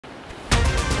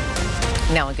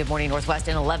Now on Good Morning Northwest,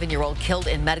 an 11-year-old killed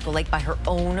in Medical Lake by her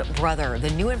own brother. The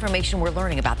new information we're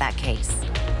learning about that case.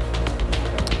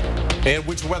 And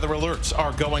which weather alerts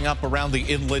are going up around the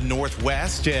inland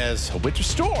Northwest as a winter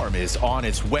storm is on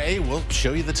its way. We'll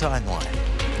show you the timeline.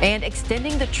 And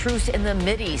extending the truce in the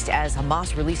Mideast as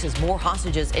Hamas releases more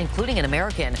hostages, including an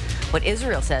American. What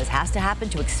Israel says has to happen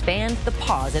to expand the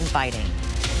pause in fighting.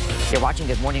 You're watching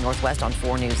Good Morning Northwest on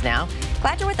 4 News Now.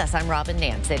 Glad you're with us. I'm Robin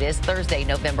Nance. It is Thursday,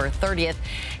 November 30th,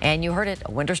 and you heard it,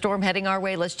 a winter storm heading our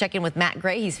way. Let's check in with Matt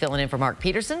Gray. He's filling in for Mark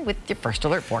Peterson with your first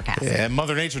alert forecast. And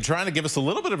Mother Nature trying to give us a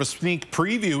little bit of a sneak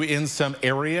preview in some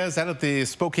areas. Out at the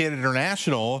Spokane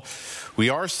International, we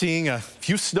are seeing a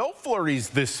few snow flurries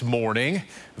this morning.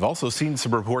 We've also seen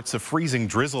some reports of freezing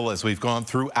drizzle as we've gone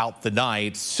throughout the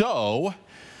night. So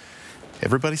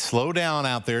everybody slow down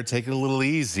out there, take it a little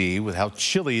easy with how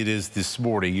chilly it is this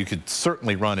morning. You could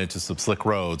certainly run into some slick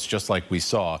roads just like we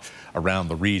saw around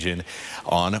the region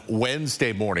on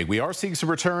Wednesday morning. We are seeing some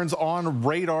returns on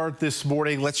radar this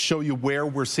morning. Let's show you where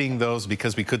we're seeing those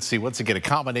because we could see once again a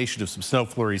combination of some snow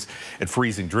flurries and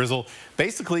freezing drizzle.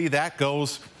 Basically that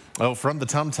goes from the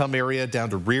Tum Tum area down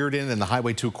to Reardon and the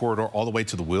Highway 2 corridor all the way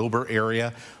to the Wilbur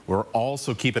area. We're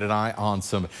also keeping an eye on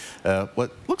some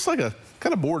what looks like a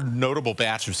kind of more notable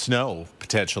batch of snow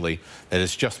potentially that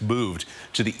has just moved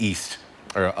to the east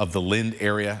of the Lind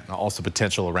area, and also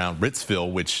potential around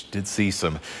Ritzville, which did see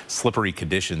some slippery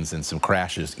conditions and some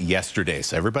crashes yesterday.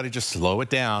 So everybody just slow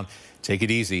it down, take it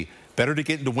easy. Better to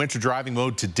get into winter driving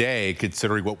mode today,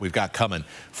 considering what we've got coming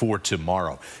for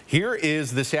tomorrow. Here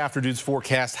is this afternoon's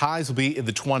forecast. Highs will be in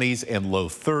the 20s and low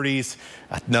 30s.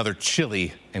 Another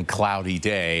chilly and cloudy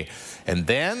day. And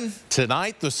then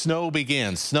tonight, the snow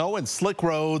begins. Snow and slick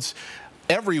roads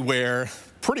everywhere,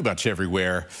 pretty much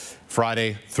everywhere,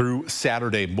 Friday through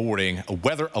Saturday morning. A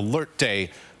weather alert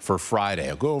day for Friday.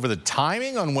 I'll go over the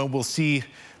timing on when we'll see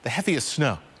the heaviest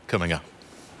snow coming up.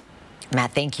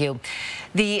 Matt, thank you.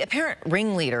 The apparent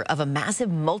ringleader of a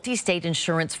massive multi-state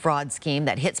insurance fraud scheme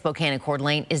that hit Spokane and Coeur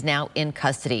d'Alene is now in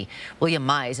custody. William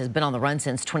Mize has been on the run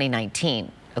since 2019.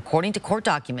 According to court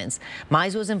documents,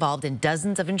 Mize was involved in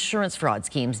dozens of insurance fraud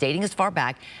schemes dating as far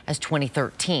back as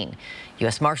 2013.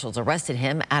 U.S. Marshals arrested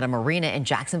him at a marina in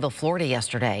Jacksonville, Florida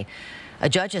yesterday. A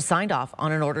judge has signed off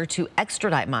on an order to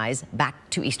extradite Mize back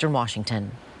to Eastern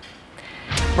Washington.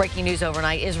 Breaking news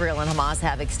overnight, Israel and Hamas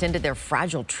have extended their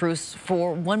fragile truce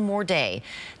for one more day.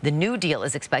 The new deal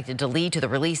is expected to lead to the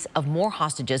release of more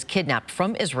hostages kidnapped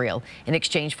from Israel in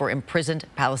exchange for imprisoned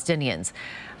Palestinians.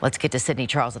 Let's get to Sydney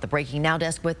Charles at the Breaking Now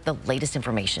desk with the latest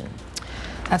information.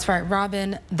 That's right,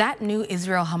 Robin. That new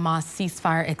Israel-Hamas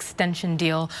ceasefire extension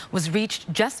deal was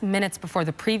reached just minutes before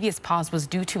the previous pause was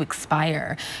due to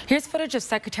expire. Here's footage of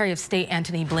Secretary of State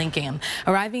Antony Blinken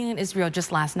arriving in Israel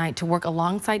just last night to work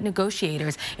alongside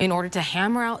negotiators in order to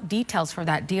hammer out details for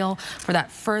that deal, for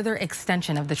that further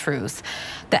extension of the truce.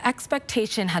 The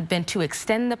expectation had been to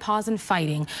extend the pause in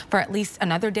fighting for at least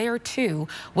another day or two,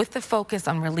 with the focus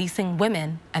on releasing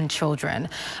women and children.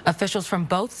 Officials from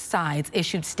both sides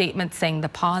issued statements saying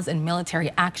the pause in military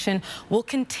action will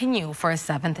continue for a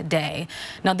 7th day.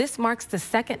 Now, this marks the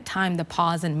second time the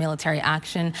pause in military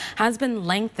action has been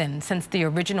lengthened since the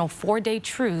original 4-day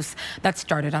truce that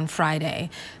started on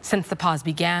Friday. Since the pause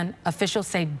began, officials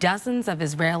say dozens of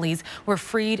Israelis were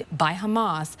freed by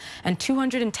Hamas and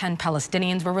 210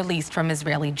 Palestinians were released from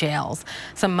Israeli jails.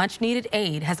 Some much-needed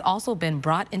aid has also been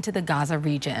brought into the Gaza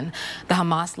region. The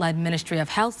Hamas-led Ministry of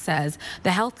Health says the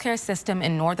healthcare system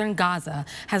in northern Gaza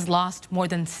has lost more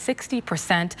than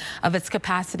 60% of its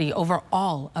capacity over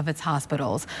all of its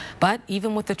hospitals. But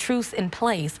even with the truce in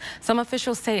place, some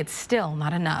officials say it's still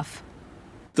not enough.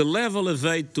 The level of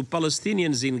aid to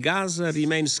Palestinians in Gaza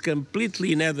remains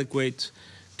completely inadequate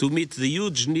to meet the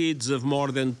huge needs of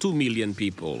more than 2 million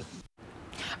people.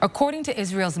 According to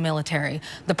Israel's military,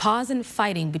 the pause in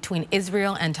fighting between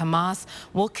Israel and Hamas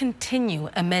will continue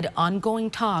amid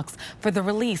ongoing talks for the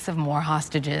release of more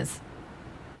hostages.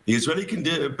 The Israeli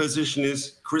position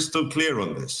is crystal clear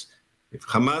on this. If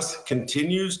Hamas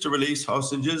continues to release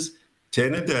hostages,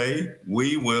 10 a day,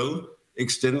 we will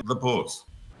extend the pause.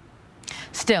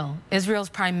 Still, Israel's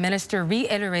prime minister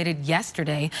reiterated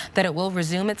yesterday that it will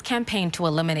resume its campaign to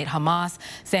eliminate Hamas,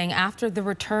 saying after the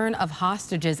return of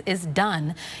hostages is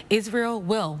done, Israel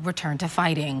will return to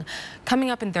fighting. Coming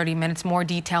up in 30 minutes, more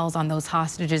details on those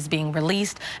hostages being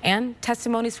released and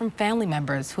testimonies from family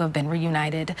members who have been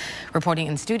reunited. Reporting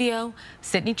in studio,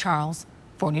 Sydney Charles,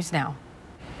 4 News Now.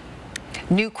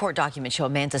 New court documents show a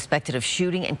man suspected of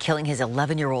shooting and killing his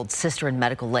 11-year-old sister in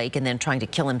Medical Lake and then trying to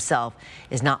kill himself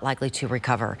is not likely to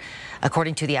recover.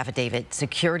 According to the affidavit,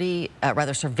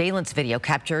 surveillance video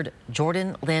captured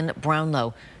Jordan Lynn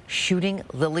Brownlow shooting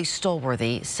Lily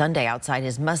Stolworthy Sunday outside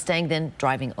his Mustang, then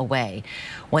driving away.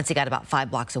 Once he got about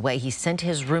 5 blocks away, he sent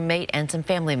his roommate and some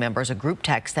family members a group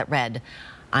text that read,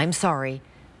 "I'm sorry,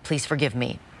 please forgive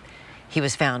me." He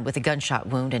was found with a gunshot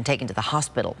wound and taken to the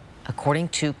hospital. According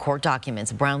to court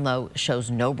documents, Brownlow shows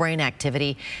no brain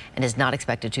activity and is not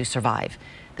expected to survive.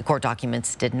 The court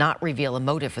documents did not reveal a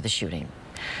motive for the shooting.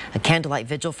 A candlelight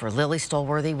vigil for Lily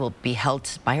Stolworthy will be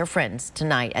held by her friends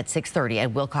tonight at 6:30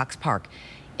 at Wilcox Park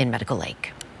in Medical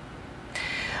Lake.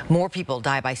 More people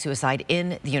die by suicide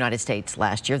in the United States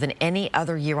last year than any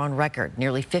other year on record.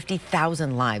 Nearly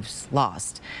 50,000 lives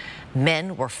lost.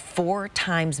 Men were 4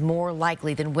 times more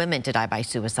likely than women to die by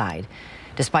suicide.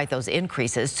 Despite those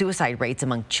increases, suicide rates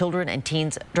among children and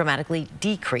teens dramatically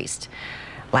decreased.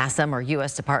 Last summer,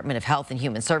 U.S. Department of Health and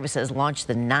Human Services launched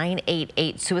the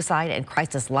 988 Suicide and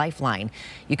Crisis Lifeline.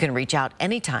 You can reach out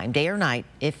anytime, day or night,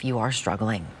 if you are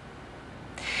struggling.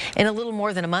 In a little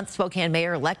more than a month, Spokane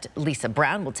Mayor-elect Lisa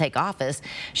Brown will take office.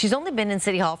 She's only been in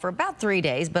City Hall for about 3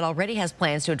 days, but already has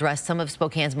plans to address some of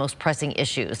Spokane's most pressing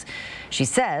issues. She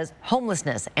says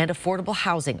homelessness and affordable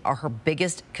housing are her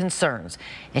biggest concerns,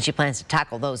 and she plans to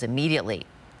tackle those immediately.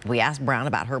 We asked Brown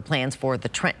about her plans for the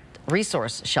Trent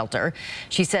Resource Shelter.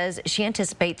 She says she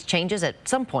anticipates changes at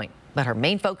some point, but her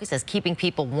main focus is keeping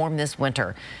people warm this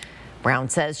winter. Brown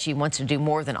says she wants to do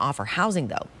more than offer housing,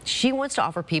 though. She wants to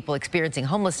offer people experiencing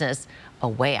homelessness a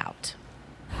way out.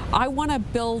 I want to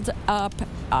build up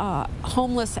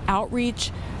homeless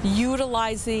outreach,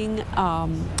 utilizing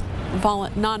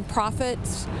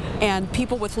nonprofits and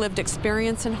people with lived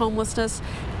experience in homelessness,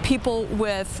 people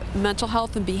with mental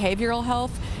health and behavioral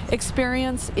health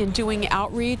experience in doing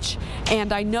outreach.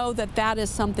 And I know that that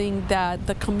is something that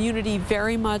the community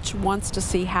very much wants to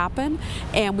see happen,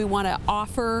 and we want to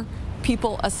offer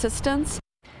people assistance.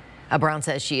 Brown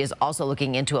says she is also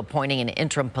looking into appointing an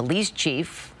interim police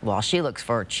chief while she looks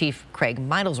for Chief Craig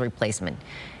Meidl's replacement.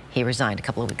 He resigned a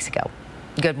couple of weeks ago.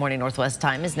 Good morning, Northwest.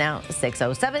 Time is now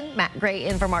 6:07. Matt Gray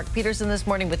in for Mark Peterson this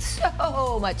morning with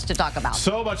so much to talk about.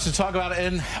 So much to talk about.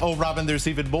 And, oh, Robin, there's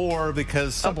even more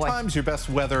because sometimes your best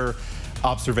weather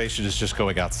observation is just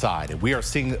going outside. And we are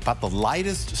seeing about the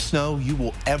lightest snow you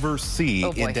will ever see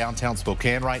in downtown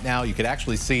Spokane right now. You can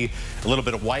actually see a little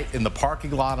bit of white in the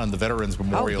parking lot on the Veterans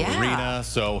Memorial Arena.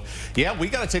 So, yeah, we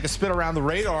got to take a spin around the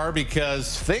radar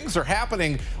because things are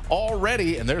happening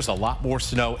already, and there's a lot more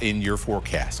snow in your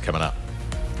forecast coming up.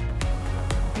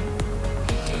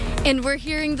 And we're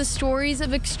hearing the stories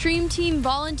of Extreme Team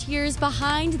volunteers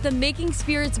behind the Making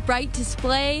Spirits Bright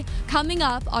display coming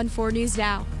up on 4 News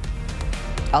Now.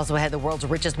 Also ahead, the world's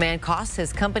richest man costs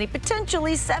his company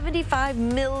potentially $75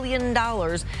 million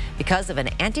because of an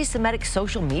anti-Semitic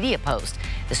social media post.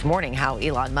 This morning, how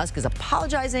Elon Musk is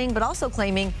apologizing, but also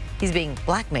claiming he's being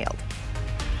blackmailed.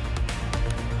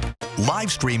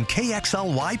 Live stream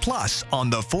KXLY Plus on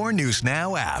the 4 News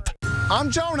Now app.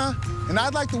 I'm Jonah, and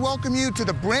I'd like to welcome you to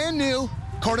the brand new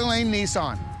Coeur d'Alene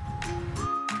Nissan.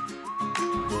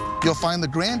 You'll find the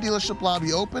grand dealership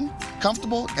lobby open,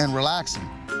 comfortable, and relaxing.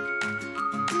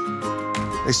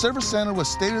 A service center with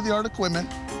state-of-the-art equipment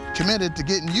committed to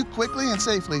getting you quickly and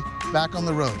safely back on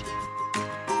the road.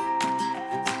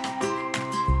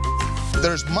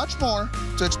 There's much more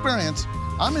to experience.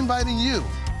 I'm inviting you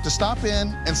to stop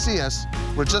in and see us.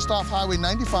 We're just off Highway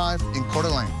 95 in Coeur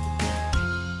d'Alene.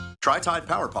 Try Tide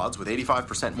Power Pods with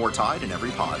 85% more Tide in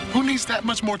every pod. Who needs that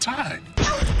much more Tide?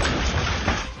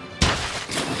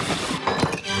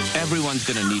 Everyone's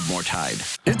gonna need more Tide.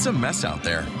 It's a mess out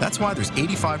there. That's why there's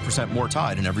 85% more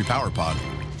Tide in every Power Pod.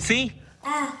 See?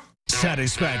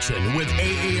 Satisfaction with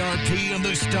AARP and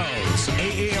the Stones.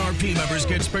 AARP members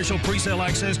get special pre-sale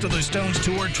access to the Stones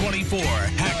Tour 24,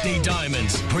 Hackney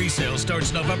Diamonds. Pre-sale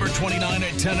starts November 29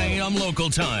 at 10 a.m. local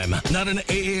time. Not an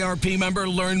AARP member?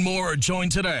 Learn more or join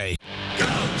today. Go,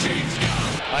 Chiefs, go!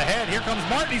 Ahead, here comes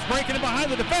Martin. He's breaking it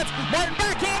behind the defense. Martin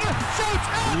backhander, shoots,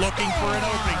 looking for an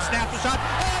opening. Snap the shot,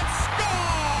 and score!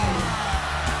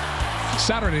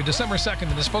 Saturday, December 2nd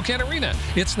in the Spokane Arena.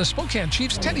 It's the Spokane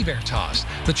Chiefs Teddy Bear Toss.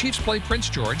 The Chiefs play Prince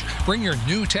George. Bring your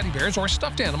new teddy bears or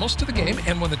stuffed animals to the game,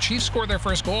 and when the Chiefs score their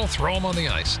first goal, throw them on the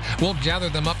ice. We'll gather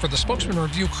them up for the Spokesman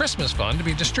Review Christmas Fund to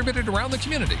be distributed around the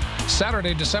community.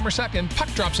 Saturday, December 2nd, puck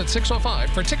drops at 6:05.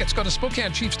 For tickets, go to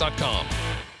SpokaneChiefs.com.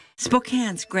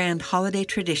 Spokane's grand holiday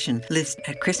tradition lives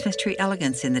at Christmas Tree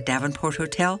Elegance in the Davenport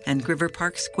Hotel and River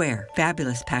Park Square.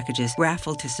 Fabulous packages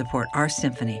raffled to support our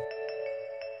symphony.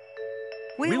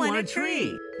 We want a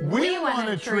tree. We want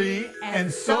a tree,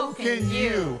 and so can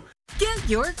you. Get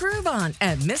your groove on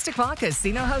at Mystic-Quogue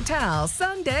Casino Hotel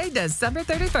Sunday, December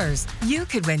 31st. You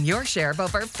could win your share of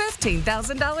over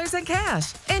 $15,000 in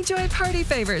cash. Enjoy party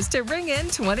favors to ring in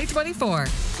 2024.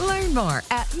 Learn more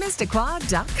at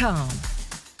mysticquogue.com.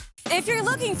 If you're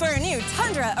looking for a new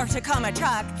Tundra or Tacoma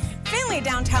truck, Findlay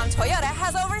Downtown Toyota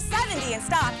has over 70 in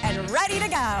stock and ready to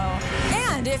go.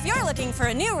 And if you're looking for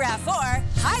a new RAV4,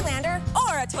 Highlander,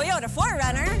 or a Toyota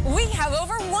 4Runner, we have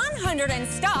over 100 in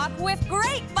stock with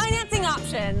great financing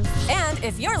options. And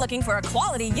if you're looking for a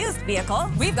quality used vehicle,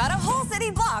 we've got a whole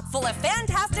city block full of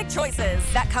fantastic choices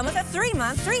that come with a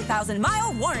 3-month,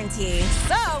 3,000-mile warranty.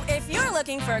 So if you're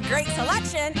looking for a great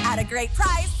selection at a great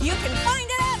price, you can find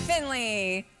it at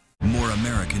Findlay. More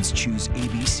Americans choose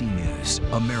ABC News,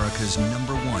 America's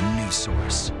 #1 news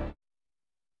source.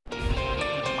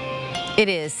 It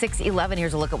is 6:11.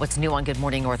 Here's a look at what's new on Good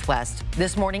Morning Northwest.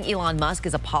 This morning, Elon Musk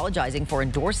is apologizing for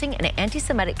endorsing an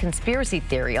anti-Semitic conspiracy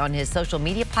theory on his social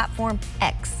media platform,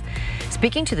 X.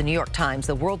 Speaking to the New York Times,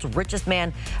 the world's richest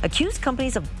man accused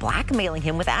companies of blackmailing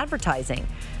him with advertising.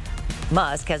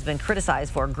 Musk has been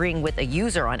criticized for agreeing with a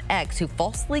user on X who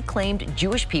falsely claimed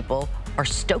Jewish people are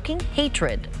stoking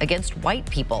hatred against white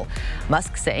people.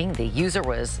 Musk saying the user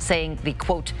was saying the,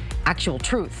 quote, actual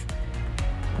truth.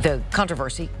 The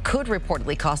controversy could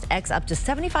reportedly cost X up to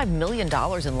 $75 million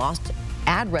in lost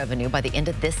ad revenue by the end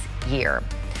of this year.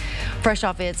 Fresh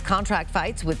off its contract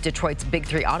fights with Detroit's big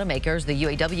three automakers, the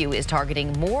UAW is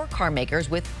targeting more car makers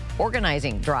with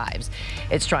organizing drives.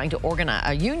 It's trying to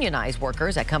unionize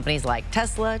workers at companies like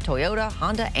Tesla, Toyota,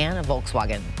 Honda, and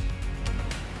Volkswagen.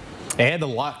 And a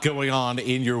lot going on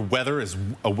in your weather as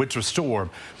a winter storm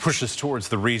pushes towards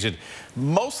the region.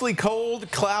 Mostly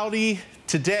cold, cloudy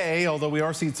today, although we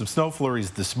are seeing some snow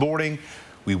flurries this morning.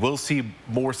 We will see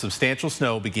more substantial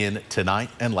snow begin tonight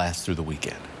and last through the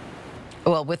weekend.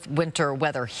 Well, with winter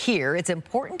weather here, it's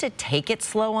important to take it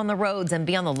slow on the roads and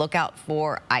be on the lookout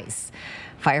for ice.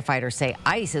 Firefighters say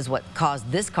ice is what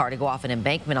caused this car to go off an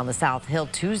embankment on the South Hill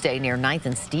Tuesday near 9th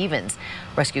and Stevens.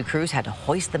 Rescue crews had to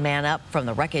hoist the man up from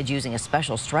the wreckage using a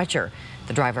special stretcher.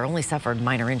 The driver only suffered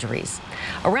minor injuries.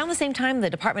 Around the same time, the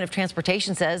Department of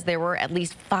Transportation says there were at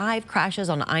least 5 crashes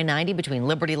on I-90 between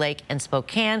Liberty Lake and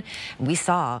Spokane. We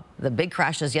saw the big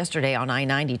crashes yesterday on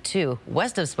I-92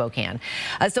 west of Spokane.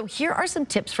 So here are some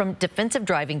tips from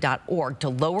defensivedriving.org to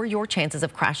lower your chances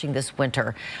of crashing this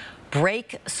winter.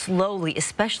 Brake slowly,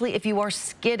 especially if you are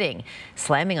skidding.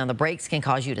 Slamming on the brakes can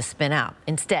cause you to spin out.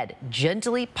 Instead,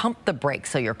 gently pump the brakes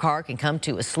so your car can come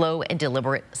to a slow and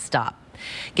deliberate stop.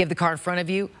 Give the car in front of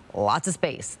you lots of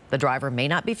space. The driver may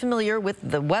not be familiar with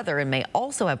the weather and may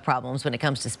also have problems when it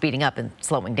comes to speeding up and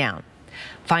slowing down.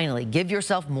 Finally, give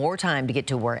yourself more time to get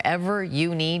to wherever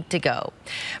you need to go.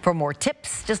 For more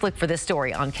tips, just look for this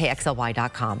story on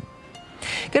KXLY.com.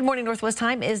 Good Morning Northwest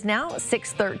time is now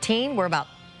 6:13. We're about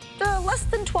less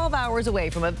than 12 hours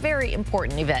away from a very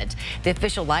important event, the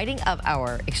official lighting of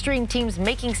our Extreme Team's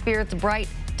Making Spirits Bright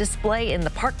display in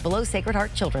the park below Sacred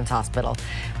Heart Children's Hospital.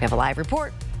 We have a live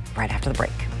report right after the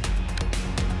break.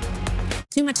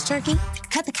 Too much turkey?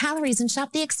 Cut the calories and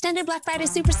shop the extended Black Friday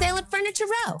Super Sale at Furniture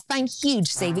Row. Find huge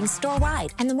savings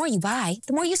store-wide. And the more you buy,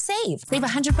 the more you save. Save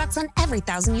 $100 on every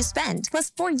 $1,000 you spend,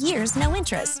 plus 4 years, no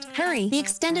interest. Hurry, the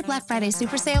extended Black Friday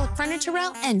Super Sale at Furniture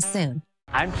Row ends soon.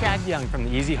 I'm Chad Young from the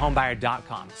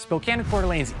EasyHomebuyer.com, Spokane and Coeur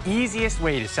d'Alene's easiest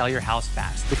way to sell your house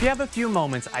fast. If you have a few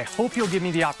moments, I hope you'll give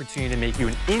me the opportunity to make you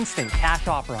an instant cash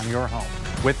offer on your home.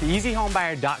 With the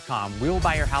EasyHomebuyer.com, we will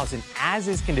buy your house in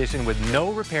as-is condition with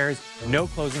no repairs, no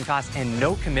closing costs, and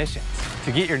no commissions.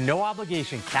 To get your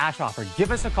no-obligation cash offer,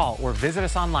 give us a call or visit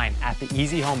us online at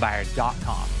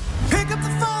theeasyhomebuyer.com. Pick up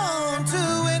the phone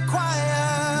to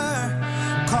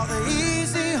inquire. Call the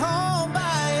Easy Home Buyer.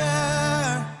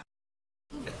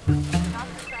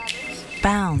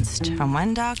 Bounced from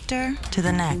one doctor to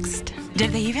the next.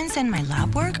 Did they even send my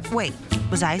lab work? Wait,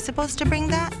 was I supposed to bring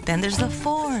that? Then there's the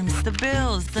forms, the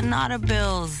bills, the nota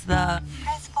bills, the...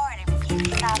 Press forward and repeat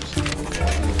these options.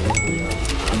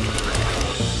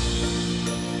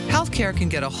 Healthcare can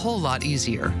get a whole lot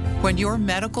easier when your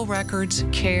medical records,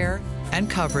 care, and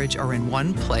coverage are in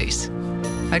one place.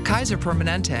 At Kaiser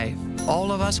Permanente,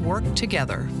 all of us work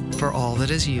together for all that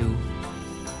is you.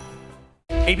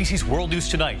 ABC's World News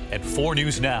Tonight at 4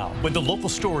 News Now, when the local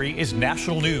story is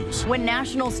national news. When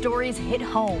national stories hit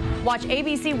home. Watch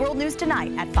ABC World News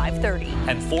Tonight at 5:30.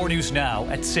 And 4 News Now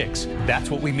at 6. That's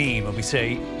what we mean when we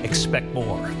say expect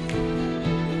more.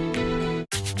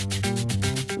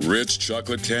 Rich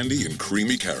chocolate candy and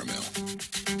creamy caramel.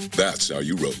 That's how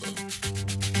you Rolo.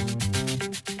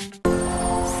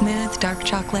 Smooth dark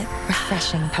chocolate,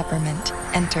 refreshing peppermint.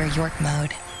 Enter York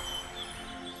mode.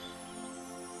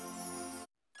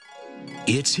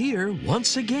 It's here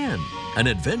once again. An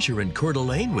adventure in Coeur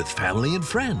d'Alene with family and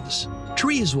friends.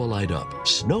 Trees will light up,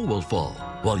 snow will fall,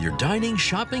 while you're dining,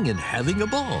 shopping, and having a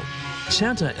ball.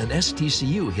 Santa and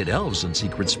STCU hit elves in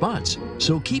secret spots,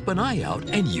 so keep an eye out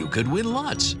and you could win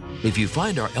lots. If you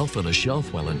find our elf on a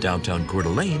shelf while in downtown Coeur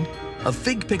d'Alene, a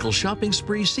fig pickle shopping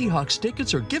spree, Seahawks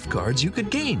tickets, or gift cards you could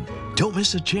gain. Don't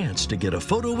miss a chance to get a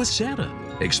photo with Santa.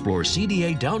 Explore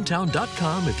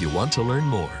CDADowntown.com if you want to learn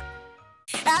more.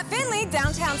 At Finley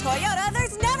Downtown Toyota,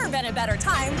 there's never been a better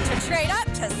time to trade up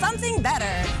to something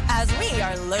better, as we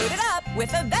are loaded up with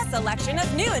the best selection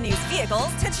of new and used vehicles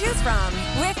to choose from,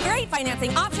 with great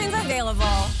financing options available.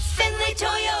 Finley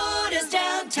Toyota's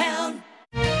downtown.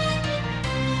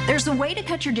 There's a way to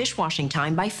cut your dishwashing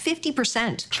time by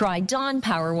 50%. Try Dawn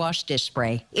Power Wash Dish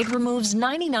Spray. It removes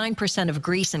 99% of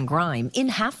grease and grime in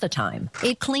half the time.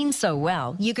 It cleans so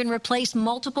well, you can replace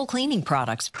multiple cleaning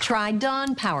products. Try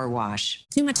Dawn Power Wash.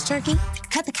 Too much turkey?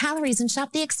 Cut the calories and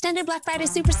shop the extended Black Friday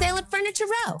Super Sale at Furniture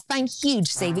Row. Find huge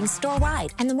savings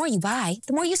store-wide. And the more you buy,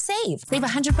 the more you save. Save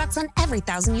 $100 on every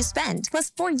 $1,000 you spend,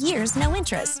 plus 4 years, no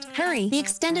interest. Hurry, the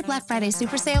extended Black Friday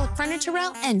Super Sale at Furniture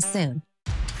Row ends soon.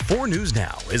 4 News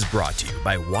Now is brought to you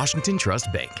by Washington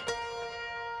Trust Bank.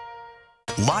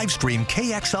 Live stream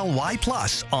KXLY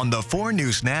Plus on the 4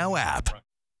 News Now app.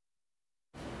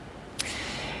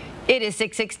 It is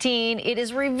 6:16. It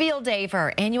is reveal day for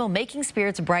our annual Making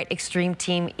Spirits Bright Extreme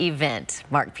Team event.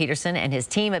 Mark Peterson and his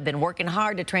team have been working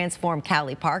hard to transform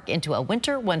Cali Park into a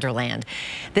winter wonderland.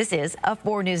 This is a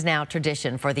 4 News Now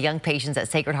tradition for the young patients at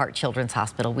Sacred Heart Children's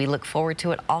Hospital. We look forward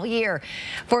to it all year.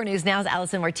 4 News Now's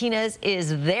Allison Martinez is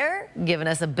there, giving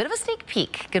us a bit of a sneak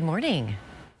peek. Good morning.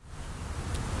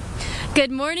 Good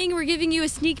morning. We're giving you a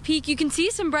sneak peek. You can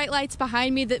see some bright lights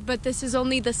behind me, but this is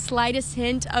only the slightest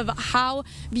hint of how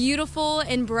beautiful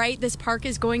and bright this park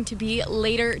is going to be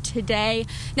later today.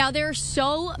 Now, there are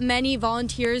so many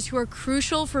volunteers who are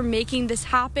crucial for making this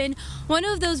happen. One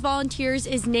of those volunteers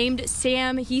is named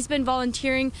Sam. He's been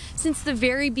volunteering since the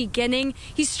very beginning.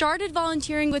 He started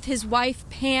volunteering with his wife,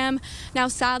 Pam. Now,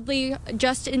 sadly,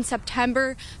 just in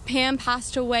September, Pam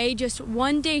passed away just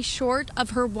 1 day short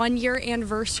of her 1-year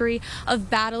anniversary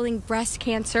of battling breast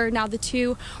cancer. Now, the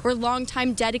two were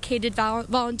longtime dedicated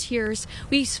volunteers.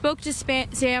 We spoke to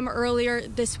Sam earlier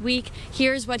this week.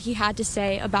 Here's what he had to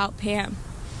say about Pam.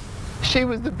 She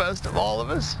was the best of all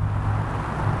of us.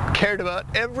 Cared about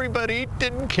everybody,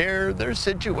 didn't care their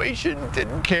situation,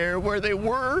 didn't care where they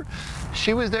were.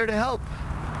 She was there to help.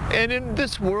 And in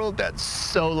this world, that's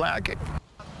so lacking.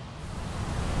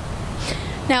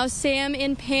 Now, Sam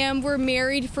and Pam were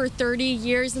married for 30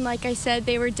 years, and like I said,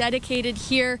 they were dedicated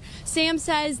here. Sam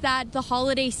says that the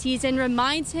holiday season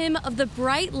reminds him of the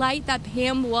bright light that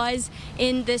Pam was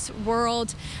in this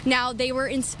world. Now, they were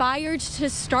inspired to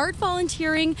start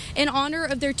volunteering in honor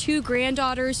of their 2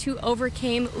 granddaughters who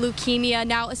overcame leukemia.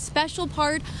 Now, a special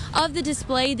part of the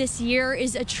display this year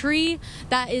is a tree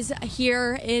that is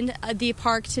here in the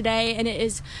park today, and it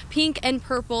is pink and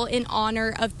purple in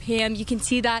honor of Pam. You can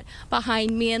see that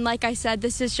behind me. And like I said,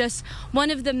 this is just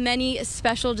one of the many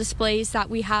special displays that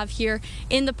we have here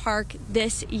in the park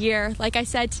this year. Like I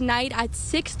said, tonight at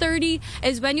 6:30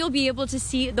 is when you'll be able to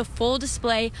see the full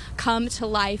display come to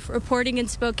life. Reporting in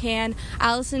Spokane,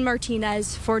 Allison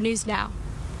Martinez, 4 News Now.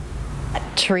 A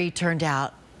tree turned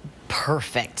out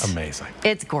perfect. Amazing.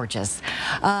 It's gorgeous.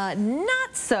 Not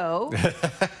so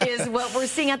is what we're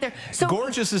seeing out there. So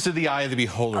gorgeous is in the eye of the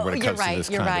beholder when it comes to this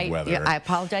kind of weather. I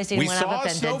apologize to anyone I've offended. We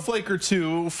saw a snowflake or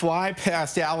two fly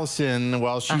past Allison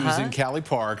while she was in Cali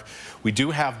Park. We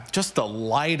do have just the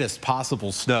lightest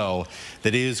possible snow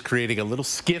that is creating a little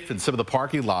skiff in some of the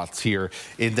parking lots here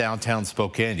in downtown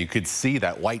Spokane. You could see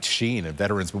that white sheen at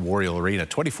Veterans Memorial Arena,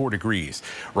 24 degrees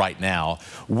right now.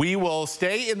 We will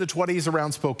stay in the 20s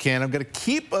around Spokane. I'm going to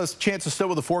keep a chance of snow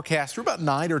with the forecast through about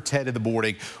 9 or 10 in the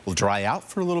morning. We'll dry out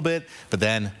for a little bit, but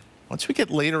then once we get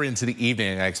later into the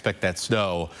evening, I expect that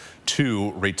snow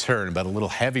to return, but a little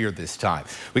heavier this time.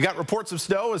 We got reports of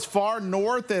snow as far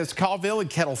north as Colville and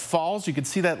Kettle Falls. You can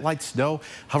see that light snow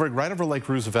hovering right over Lake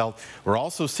Roosevelt. We're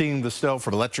also seeing the snow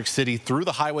from Electric City through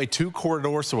the Highway 2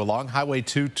 corridor, so along Highway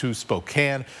 2 to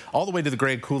Spokane, all the way to the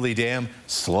Grand Coulee Dam.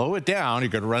 Slow it down. You're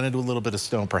going to run into a little bit of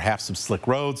snow, perhaps some slick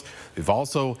roads. We've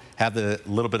also had a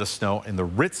little bit of snow in the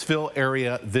Ritzville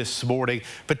area this morning.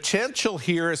 Potential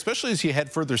here, especially as you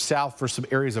head further south for some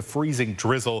areas of freezing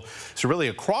drizzle. So really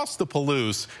across the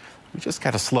Palouse, we just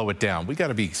got to slow it down. We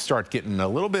got to start getting a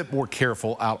little bit more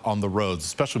careful out on the roads,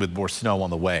 especially with more snow on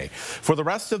the way. For the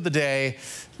rest of the day,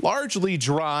 largely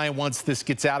dry once this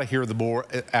gets out of here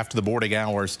after the morning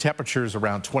hours. Temperatures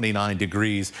around 29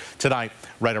 degrees. Tonight,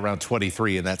 right around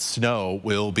 23, and that snow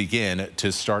will begin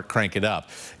to start cranking up.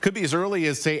 Could be as early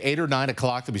as, say, 8 or 9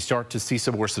 o'clock that we start to see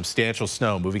some more substantial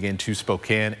snow moving into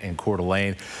Spokane and Coeur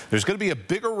d'Alene. There's going to be a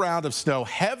bigger round of snow,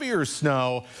 heavier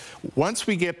snow, once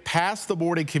we get past the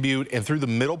morning commute and through the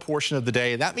middle portion of the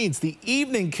day. That means the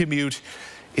evening commute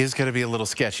is going to be a little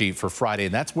sketchy for Friday,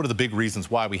 and that's one of the big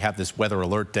reasons why we have this weather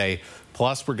alert day.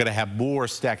 Plus, we're going to have more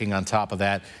stacking on top of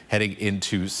that heading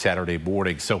into Saturday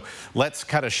morning. So let's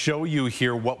kind of show you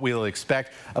here what we'll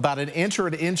expect. About an inch or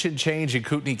an inch and change in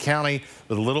Kootenai County,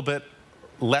 with a little bit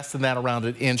less than that, around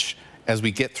an inch, as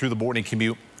we get through the morning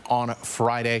commute on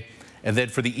Friday. And then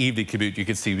for the evening commute, you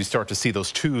can see we start to see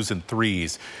those 2s and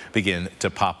 3s begin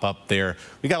to pop up there.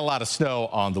 We got a lot of snow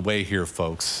on the way here,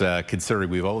 folks,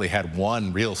 considering we've only had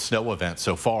one real snow event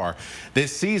so far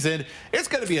this season. It's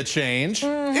going to be a change.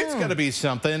 It's going to be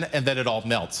something, and then it all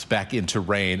melts back into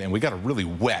rain. And we got a really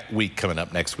wet week coming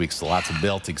up next week, so lots of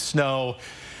melting snow.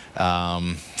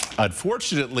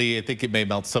 Unfortunately, I think it may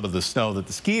melt some of the snow that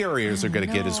the ski areas are going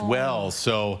to get as well.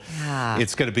 So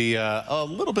it's going to be a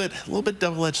little bit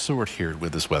double-edged sword here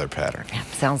with this weather pattern. Yeah,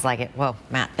 sounds like it. Well,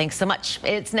 Matt, thanks so much.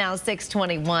 It's now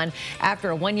 6:21.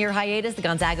 After a one-year hiatus, the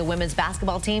Gonzaga women's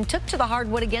basketball team took to the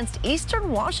hardwood against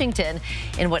Eastern Washington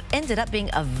in what ended up being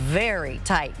a very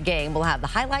tight game. We'll have the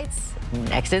highlights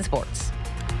next in sports.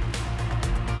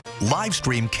 Live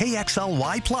stream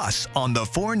KXLY Plus on the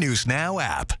 4 News Now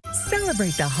app.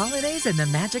 Celebrate the holidays and the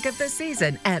magic of the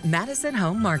season at Madison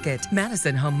Home Market.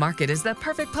 Madison Home Market is the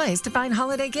perfect place to find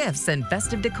holiday gifts and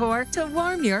festive decor to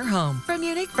warm your home. From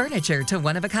unique furniture to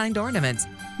one-of-a-kind ornaments.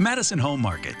 Madison Home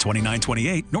Market,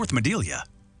 2928 North Medelia.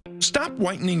 Stop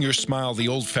whitening your smile the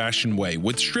old-fashioned way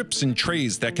with strips and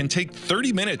trays that can take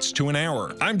 30 minutes to an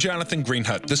hour. I'm Jonathan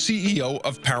Greenhut, the CEO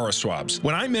of Power Swabs.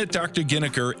 When I met Dr.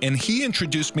 Ginniker and he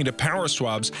introduced me to Power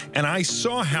Swabs and I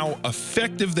saw how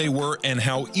effective they were and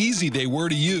how easy they were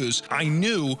to use, I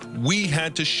knew we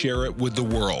had to share it with the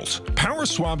world. Power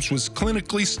Swabs was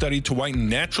clinically studied to whiten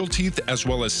natural teeth as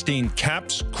well as stain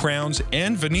caps, crowns,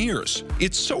 and veneers.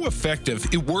 It's so effective,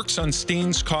 it works on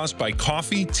stains caused by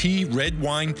coffee, tea, red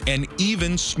wine, and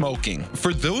even smoking.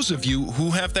 For those of you who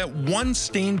have that one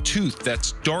stained tooth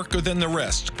that's darker than the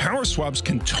rest, Power Swabs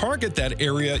can target that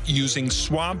area using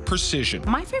swab precision.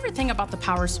 My favorite thing about the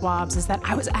Power Swabs is that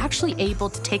I was actually able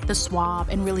to take the swab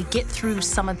and really get through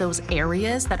some of those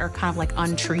areas that are kind of like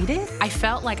untreated. I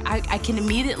felt like I can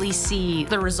immediately see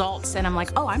the results, and I'm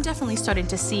like, oh, I'm definitely starting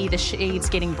to see the shades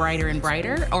getting brighter and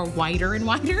brighter, or whiter and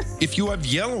whiter. If you have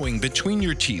yellowing between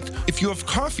your teeth, if you have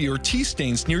coffee or tea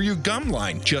stains near your gum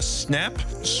line, just snap,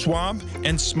 swab,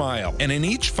 and smile. And in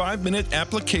each 5-minute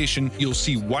application, you'll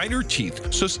see whiter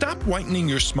teeth. So stop whitening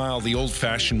your smile the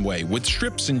old-fashioned way with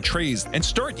strips and trays and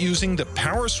start using the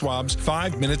Power Swabs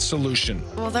 5-minute solution.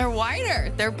 Well, they're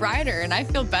whiter, they're brighter, and I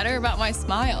feel better about my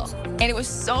smile. And it was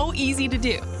so easy to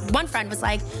do. One friend was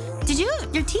like,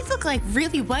 your teeth look like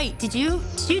really white. Did you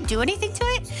do anything to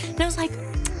it? And I was like,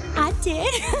 I did.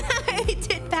 I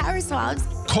did Power Swabs.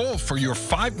 Call for your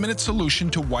 5-minute solution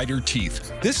to whiter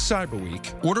teeth. This Cyber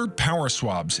Week, order Power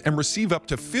Swabs and receive up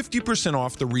to 50%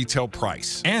 off the retail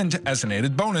price. And as an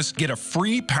added bonus, get a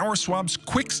free Power Swabs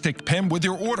Quick Stick Pen with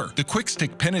your order. The Quick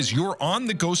Stick Pen is your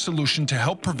on-the-go solution to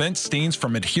help prevent stains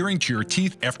from adhering to your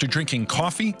teeth after drinking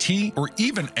coffee, tea, or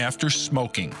even after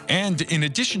smoking. And in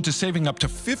addition to saving up to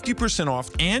 50% off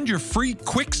and your free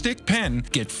Quick Stick Pen,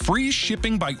 get free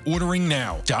shipping by ordering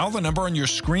now. Dial the number on your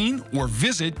screen or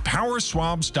visit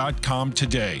PowerSwabs.com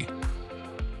today.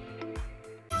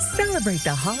 Celebrate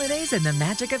the holidays and the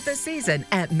magic of the season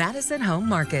at Madison Home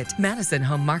Market. Madison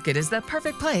Home Market is the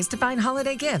perfect place to find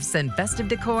holiday gifts and festive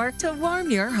decor to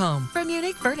warm your home. From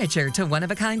unique furniture to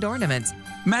one-of-a-kind ornaments.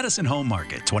 Madison Home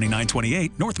Market,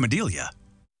 2928 North Medelia.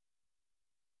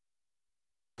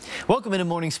 Welcome into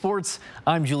Morning Sports.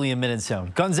 I'm Julian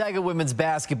Minnesone. Gonzaga women's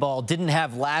basketball didn't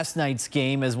have last night's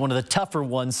game as one of the tougher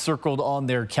ones circled on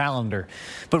their calendar.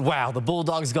 But wow, the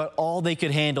Bulldogs got all they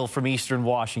could handle from Eastern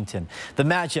Washington. The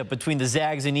matchup between the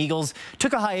Zags and Eagles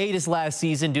took a hiatus last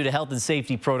season due to health and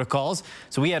safety protocols,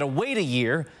 so we had to wait a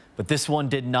year. But this one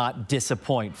did not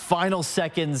disappoint. Final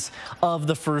seconds of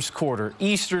the first quarter.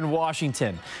 Eastern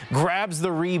Washington grabs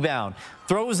the rebound,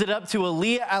 throws it up to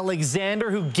Aaliyah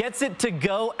Alexander, who gets it to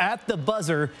go at the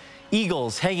buzzer.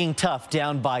 Eagles hanging tough,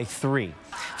 down by 3.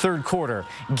 Third quarter,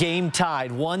 game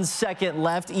tied, 1 second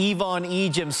left. Yvonne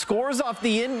Ejim scores off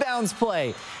the inbounds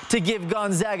play to give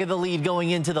Gonzaga the lead going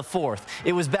into the fourth.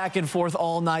 It was back and forth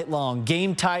all night long.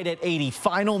 Game tied at 80.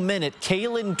 Final minute,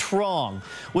 Kaylin Trong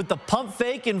with the pump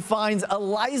fake and finds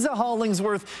Eliza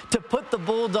Hollingsworth to put the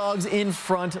Bulldogs in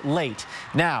front late.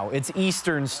 Now it's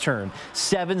Eastern's turn.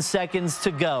 7 seconds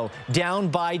to go. Down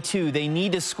by 2. They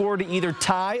need to score to either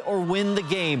tie or win the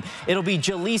game. It'll be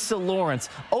Jaleesa Lawrence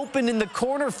open in the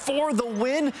corner for the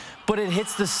win, but it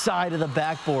hits the side of the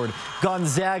backboard.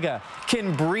 Gonzaga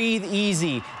can breathe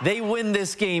easy. They win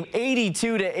this game.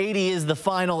 82-80 is the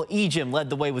final. Ejim led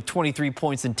the way with 23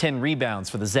 points and 10 rebounds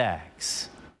for the Zags.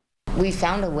 We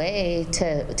found a way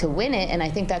to win it, and I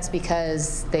think that's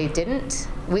because they didn't.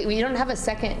 We don't have a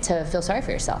second to feel sorry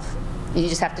for yourself. You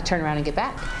just have to turn around and get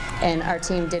back. And our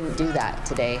team didn't do that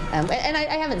today. And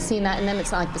I haven't seen that in them.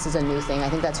 It's not like this is a new thing. I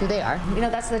think that's who they are. You know,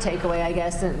 that's the takeaway, I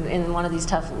guess, in one of these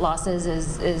tough losses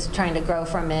is trying to grow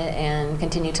from it and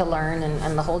continue to learn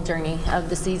and the whole journey of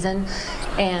the season.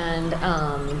 And,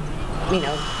 you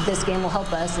know, this game will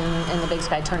help us in the Big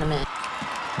Sky tournament.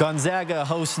 Gonzaga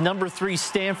hosts number 3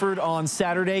 Stanford on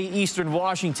Saturday. Eastern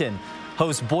Washington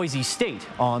hosts Boise State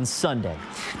on Sunday.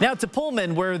 Now to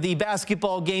Pullman, where the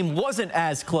basketball game wasn't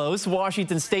as close.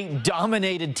 Washington State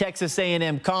dominated Texas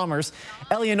A&M Commerce.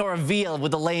 Eleonora Villa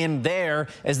with the lay-in there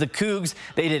as the Cougs.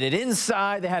 They did it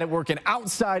inside. They had it working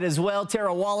outside as well.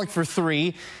 Tara Wallach for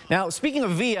 3. Now, speaking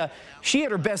of Villa, she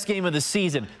had her best game of the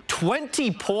season.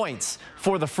 20 points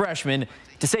for the freshman.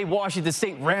 To say Washington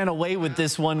State ran away with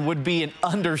this one would be an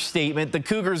understatement. The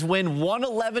Cougars win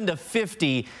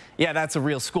 111-50. Yeah, that's a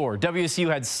real score. WSU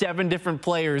had 7 different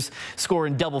players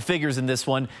scoring double figures in this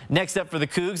one. Next up for the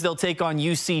Cougs, they'll take on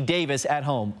UC Davis at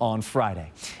home on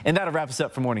Friday. And that'll wrap us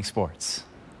up for Morning Sports.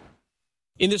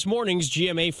 In this morning's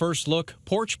GMA First Look,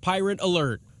 porch pirate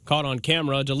alert. Caught on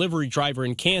camera, a delivery driver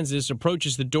in Kansas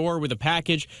approaches the door with a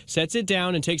package, sets it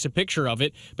down and takes a picture of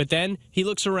it, but then he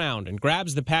looks around and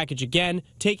grabs the package again,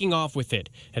 taking off with it.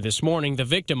 And this morning, the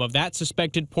victim of that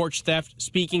suspected porch theft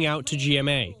speaking out to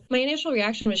GMA. My initial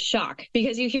reaction was shock,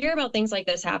 because you hear about things like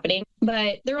this happening,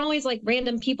 but there are always like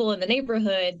random people in the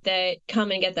neighborhood that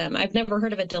come and get them. I've never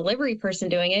heard of a delivery person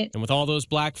doing it. And with all those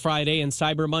Black Friday and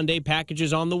Cyber Monday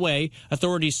packages on the way,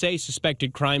 authorities say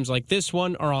suspected crimes like this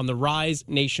one are on the rise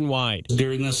nationwide.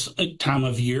 During this time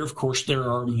of year, of course, there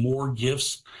are more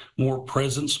gifts, more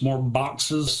presents, more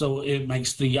boxes, so it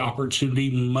makes the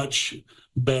opportunity much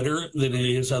better than it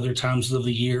is other times of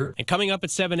the year. And coming up at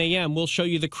 7 a.m., we'll show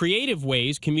you the creative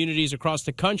ways communities across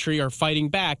the country are fighting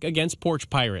back against porch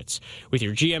pirates. With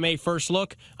your GMA First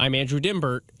Look, I'm Andrew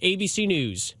Dimbert, ABC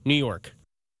News, New York.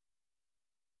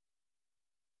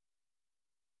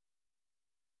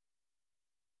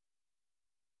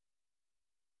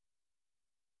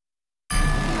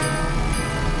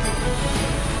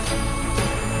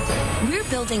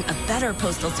 Building a better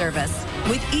postal service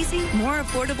with easy, more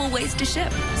affordable ways to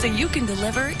ship so you can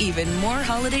deliver even more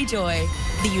holiday joy.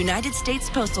 The United States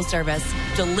Postal Service,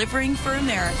 delivering for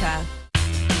America.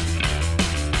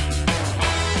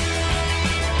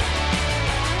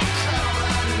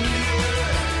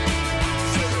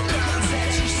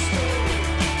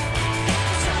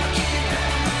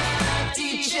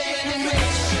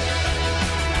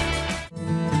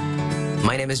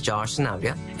 My name is Josh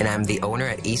Sanabria, and I'm the owner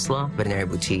at Isla Veterinary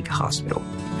Boutique Hospital.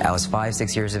 I was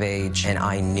 5-6 years of age, and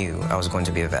I knew I was going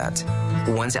to be a vet.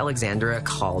 Once Alexandra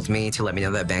called me to let me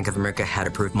know that Bank of America had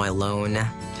approved my loan,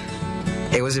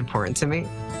 it was important to me.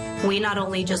 We not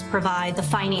only just provide the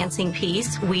financing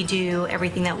piece, we do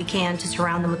everything that we can to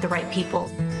surround them with the right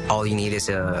people. All you need is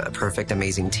a perfect,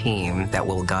 amazing team that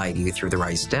will guide you through the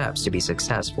right steps to be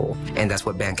successful, and that's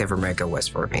what Bank of America was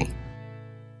for me.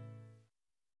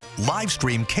 Live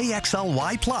stream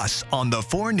KXLY Plus on the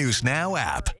 4 News Now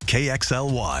app.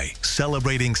 KXLY,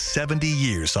 celebrating 70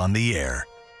 years on the air.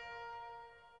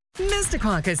 Mystic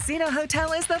Casino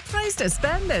Hotel is the place to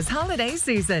spend this holiday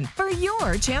season for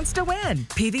your chance to win.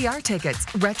 PVR tickets,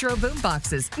 retro boom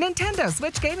boxes, Nintendo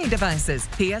Switch gaming devices,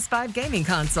 PS5 gaming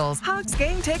consoles, Hawks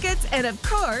game tickets, and of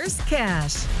course,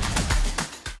 cash.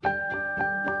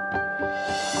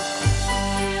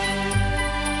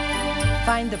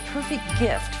 Find the perfect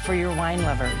gift for your wine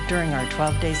lover during our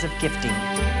 12 days of gifting.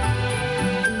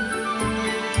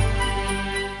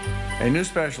 A new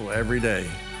special every day.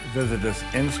 Visit us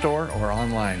in-store or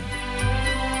online.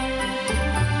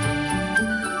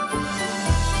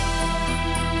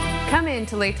 Come in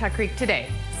to Lake Tuck Creek today.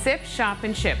 Sip, shop,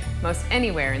 and ship most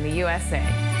anywhere in the USA.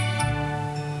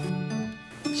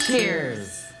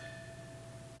 Cheers.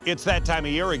 It's that time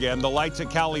of year again. The lights at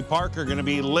Cowley Park are going to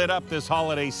be lit up this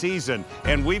holiday season,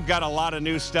 and we've got a lot of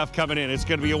new stuff coming in. It's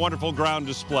going to be a wonderful ground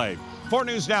display. 4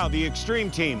 News Now, the Extreme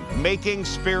Team, making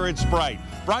spirits bright.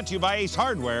 Brought to you by Ace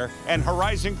Hardware and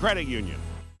Horizon Credit Union.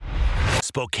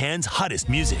 Spokane's hottest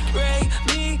music. Break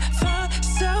me for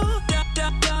so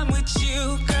done with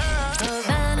you, girl.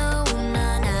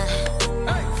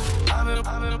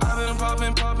 I've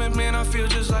been popping, man, I feel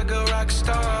just like a rock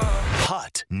star.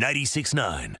 Hot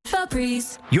 96.9.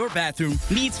 Febreze. Your bathroom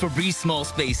needs Febreze Small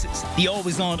Spaces. The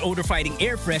always-on odor-fighting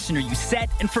air freshener you set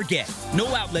and forget. No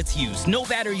outlets used, no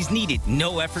batteries needed,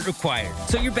 no effort required.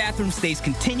 So your bathroom stays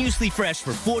continuously fresh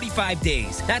for 45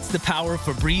 days. That's the power of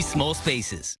Febreze Small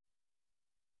Spaces.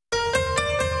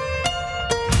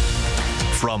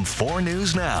 From 4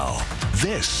 News Now,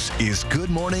 this is Good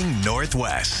Morning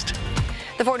Northwest.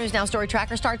 The 4 News Now Story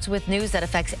Tracker starts with news that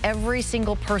affects every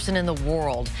single person in the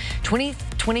world.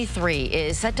 2023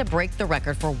 is set to break the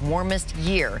record for warmest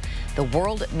year. The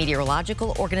World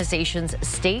Meteorological Organization's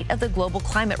State of the Global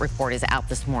Climate Report is out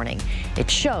this morning.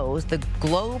 It shows the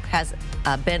globe has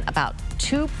been about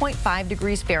 2.5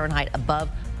 degrees Fahrenheit above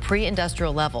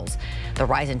pre-industrial levels. The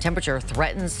rise in temperature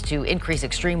threatens to increase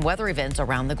extreme weather events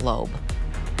around the globe.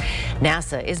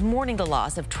 NASA is mourning the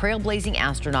loss of trailblazing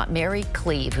astronaut Mary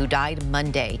Cleave, who died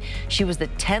Monday. She was the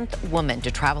 10th woman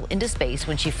to travel into space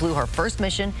when she flew her first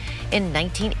mission in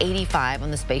 1985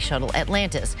 on the space shuttle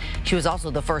Atlantis. She was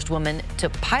also the first woman to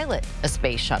pilot a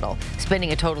space shuttle,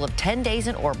 spending a total of 10 days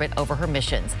in orbit over her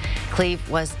missions. Cleave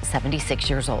was 76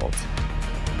 years old.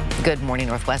 Good morning,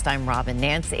 Northwest. I'm Robin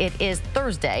Nance. It is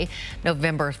Thursday,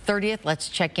 November 30th. Let's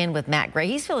check in with Matt Gray.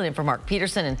 He's filling in for Mark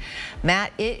Peterson. And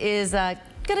Matt, it is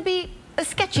going to be a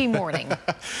sketchy morning.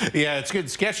 Yeah, it's getting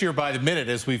sketchier by the minute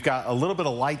as we've got a little bit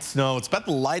of light snow. It's about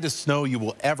the lightest snow you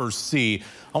will ever see.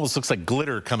 Almost looks like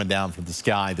glitter coming down from the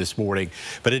sky this morning.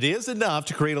 But it is enough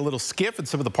to create a little skiff in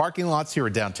some of the parking lots here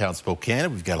in downtown Spokane.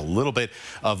 We've got a little bit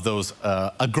of those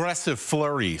aggressive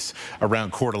flurries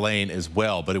around Coeur d'Alene as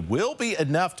well. But it will be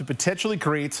enough to potentially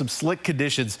create some slick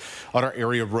conditions on our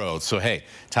area roads. So, hey,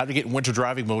 time to get in winter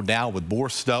driving mode now with more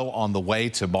snow on the way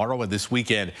tomorrow and this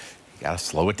weekend. Got to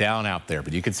slow it down out there,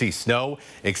 but you can see snow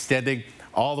extending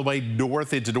all the way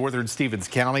north into northern Stevens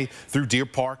County, through Deer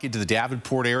Park into the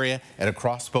Davenport area, and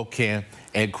across Spokane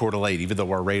and Coeur d'Alene, even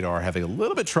though our radar having a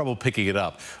little bit trouble picking it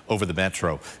up over the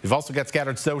metro. We've also got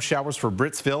scattered snow showers for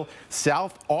Britsville,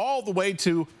 south all the way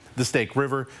to the Snake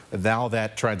River, and now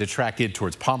that trying to track in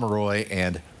towards Pomeroy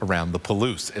and around the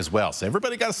Palouse as well. So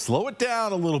everybody got to slow it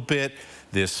down a little bit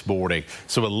this morning.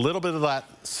 So a little bit of that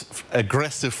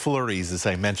aggressive flurries, as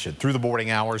I mentioned, through the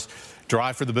morning hours,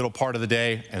 dry for the middle part of the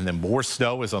day, and then more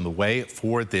snow is on the way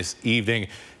for this evening.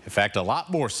 In fact, a lot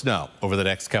more snow over the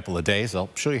next couple of days. I'll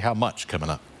show you how much coming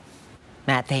up.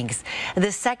 Matt, thanks.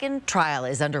 The second trial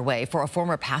is underway for a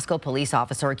former Pasco police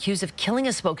officer accused of killing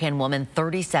a Spokane woman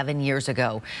 37 years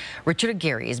ago. Richard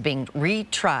Aguirre is being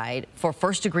retried for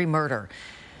first-degree murder.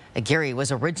 Aguirre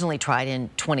was originally tried in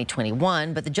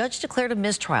 2021, but the judge declared a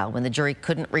mistrial when the jury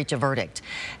couldn't reach a verdict.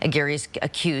 Aguirre is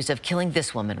accused of killing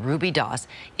this woman, Ruby Doss,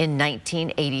 in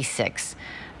 1986.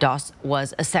 Doss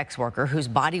was a sex worker whose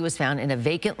body was found in a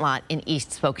vacant lot in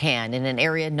East Spokane, in an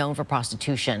area known for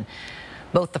prostitution.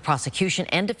 Both the prosecution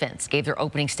and defense gave their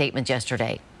opening statements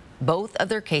yesterday. Both of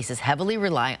their cases heavily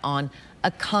rely on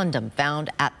a condom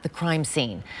found at the crime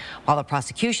scene. While the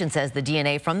prosecution says the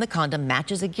DNA from the condom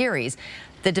matches Aguirre's,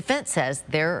 the defense says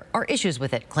there are issues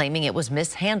with it, claiming it was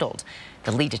mishandled.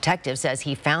 The lead detective says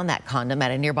he found that condom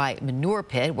at a nearby manure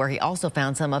pit, where he also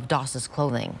found some of Doss's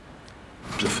clothing.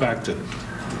 The fact that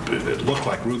it looked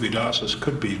like Ruby Doss's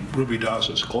could be Ruby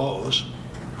Doss's clothes,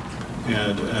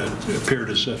 and it appeared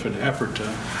as if an effort to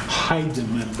hide them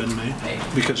had been made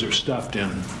because they're stuffed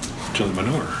into the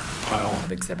manure pile.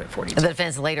 Exhibit 42. The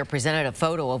defense later presented a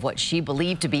photo of what she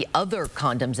believed to be other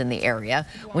condoms in the area.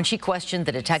 When she questioned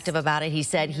the detective about it, he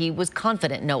said he was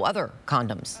confident no other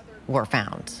condoms were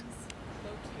found.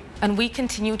 And we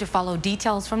continue to follow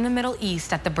details from the Middle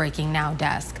East at the Breaking Now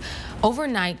desk.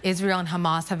 Overnight, Israel and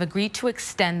Hamas have agreed to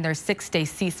extend their 6-day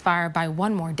ceasefire by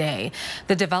one more day.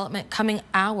 The development coming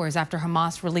hours after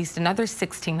Hamas released another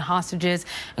 16 hostages,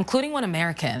 including one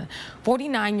American.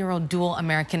 49-year-old dual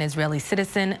American-Israeli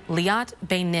citizen Liat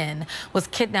Beinin was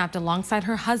kidnapped alongside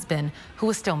her husband, who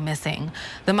was still missing.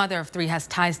 The mother of 3 has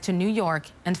ties to New York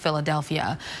and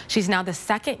Philadelphia. She's now the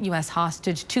second U.S.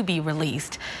 hostage to be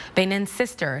released. Beinin's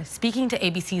sister, speaking to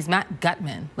ABC's Matt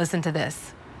Gutman. Listen to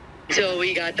this. Until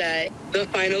we got the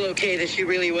final okay that she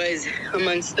really was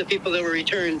amongst the people that were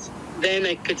returned, then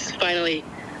I could finally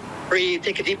breathe,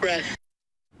 take a deep breath.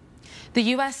 The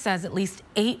U.S. says at least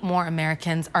 8 more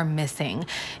Americans are missing.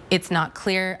 It's not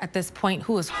clear at this point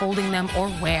who is holding them or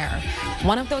where.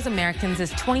 One of those Americans is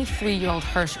 23-year-old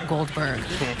Hirsch Goldberg.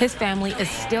 His family is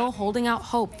still holding out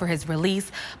hope for his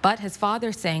release, but his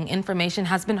father saying information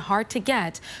has been hard to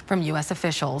get from U.S.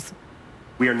 officials.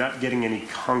 We are not getting any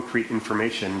concrete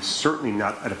information, certainly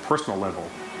not at a personal level,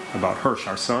 about Hirsch,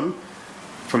 our son,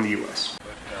 from the U.S.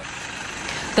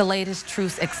 The latest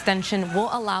truce extension will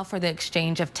allow for the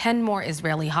exchange of 10 more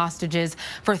Israeli hostages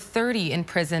for 30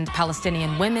 imprisoned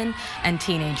Palestinian women and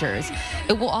teenagers.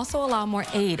 It will also allow more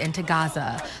aid into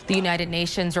Gaza. The United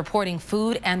Nations reporting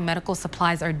food and medical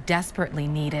supplies are desperately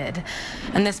needed.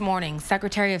 And this morning,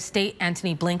 Secretary of State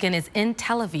Antony Blinken is in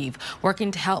Tel Aviv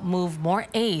working to help move more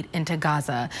aid into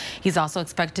Gaza. He's also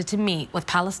expected to meet with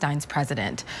Palestine's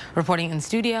president. Reporting in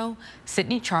studio,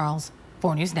 Sydney Charles,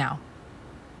 4 News Now.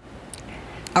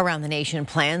 Around the nation,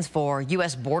 plans for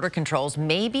U.S. border controls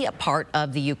may be a part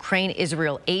of the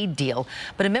Ukraine-Israel aid deal,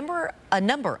 but a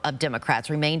number of Democrats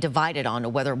remain divided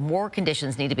on whether more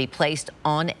conditions need to be placed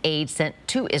on aid sent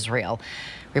to Israel.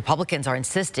 Republicans are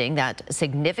insisting that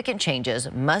significant changes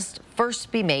must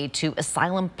first be made to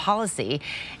asylum policy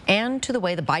and to the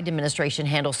way the Biden administration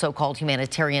handles so-called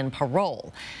humanitarian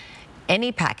parole.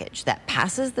 Any package that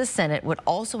passes the Senate would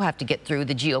also have to get through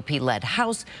the GOP-led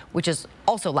House, which is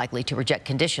also likely to reject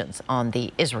conditions on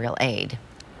the Israel aid.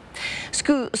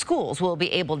 Schools will be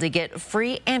able to get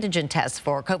free antigen tests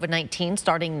for COVID-19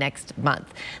 starting next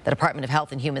month. The Department of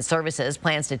Health and Human Services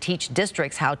plans to teach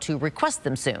districts how to request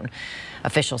them soon.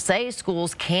 Officials say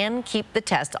schools can keep the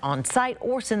test on site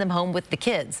or send them home with the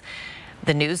kids.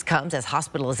 The news comes as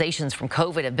hospitalizations from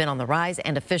COVID have been on the rise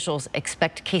and officials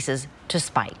expect cases to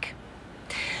spike.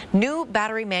 New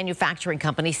battery manufacturing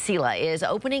company Sila is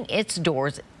opening its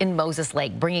doors in Moses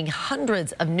Lake, bringing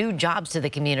hundreds of new jobs to the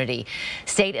community.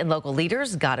 State and local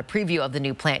leaders got a preview of the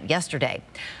new plant yesterday.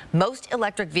 Most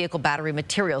electric vehicle battery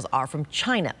materials are from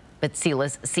China, but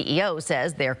Sila's CEO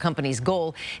says their company's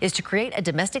goal is to create a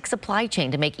domestic supply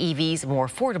chain to make EVs more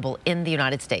affordable in the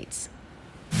United States.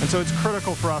 And so it's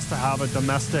critical for us to have a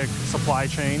domestic supply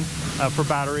chain for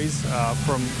batteries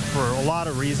for a lot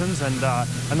of reasons. And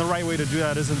the right way to do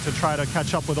that isn't to try to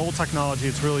catch up with old technology.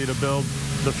 It's really to build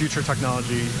the future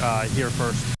technology here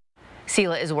first.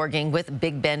 Sila is working with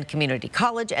Big Bend Community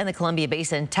College and the Columbia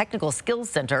Basin Technical Skills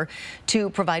Center to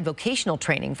provide vocational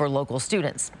training for local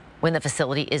students. When the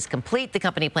facility is complete, the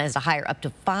company plans to hire up to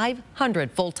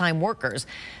 500 full-time workers.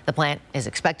 The plant is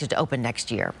expected to open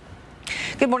next year.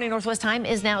 Good morning. Northwest time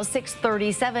is now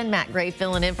 6:37. Matt Gray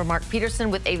filling in for Mark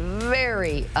Peterson with a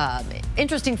very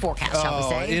interesting forecast, shall we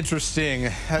say.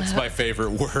 Interesting. That's my favorite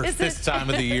word this time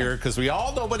of the year, because we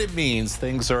all know what it means.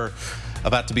 Things are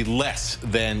about to be less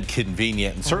than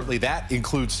convenient, and certainly that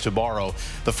includes tomorrow.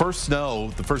 The first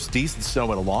snow, the first decent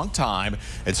snow in a long time,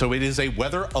 and so it is a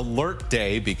weather alert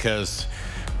day because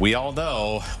we all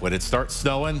know when it starts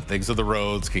snowing, things on the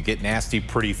roads could get nasty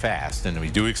pretty fast, and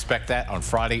we do expect that on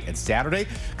Friday and Saturday.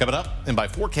 Coming up, and by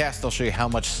forecast, I'll show you how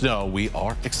much snow we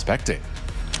are expecting.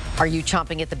 Are you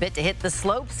chomping at the bit to hit the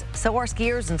slopes? So are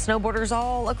skiers and snowboarders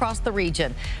all across the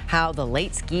region. How the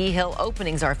late ski hill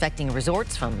openings are affecting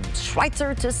resorts from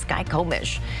Schweitzer to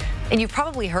Skykomish. And you've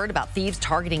probably heard about thieves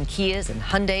targeting Kias and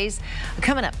Hyundais.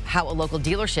 Coming up, how a local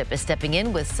dealership is stepping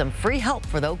in with some free help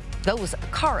for those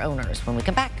car owners when we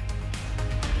come back.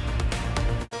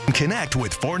 Connect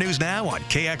with 4 News Now on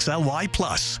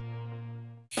KXLY+.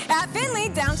 At Finley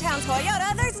Downtown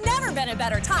Toyota, there's never been a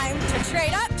better time to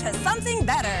trade up to something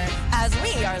better, as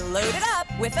we are loaded up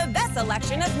with the best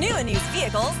selection of new and used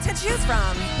vehicles to choose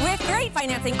from, with great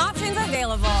financing options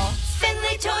available.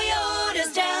 Finley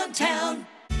Toyota's downtown.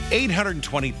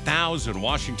 820,000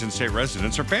 Washington State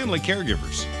residents are family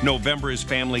caregivers. November is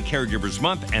Family Caregivers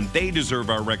Month, and they deserve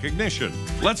our recognition.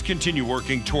 Let's continue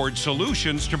working towards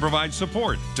solutions to provide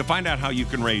support. To find out how you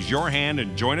can raise your hand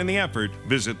and join in the effort,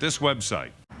 visit this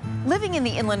website. Living in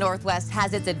the Inland Northwest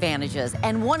has its advantages,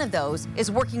 and one of those is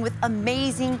working with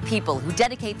amazing people who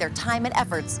dedicate their time and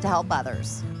efforts to help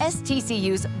others.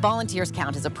 STCU's Volunteers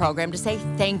Count is a program to say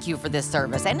thank you for this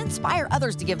service and inspire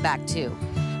others to give back too.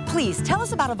 Please tell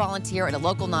us about a volunteer at a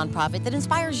local nonprofit that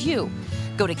inspires you.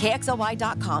 Go to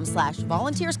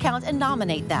KXLY.com/volunteerscount and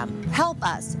nominate them. Help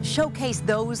us showcase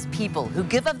those people who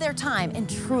give of their time and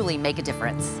truly make a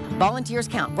difference. Volunteers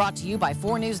Count, brought to you by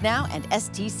 4 News Now and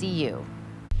STCU.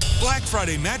 Black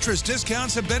Friday mattress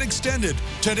discounts have been extended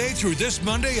today through this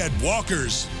Monday at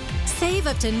Walker's. Save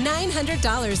up to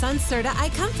 $900 on Serta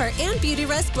iComfort and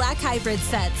Beautyrest Black Hybrid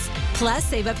sets. Plus,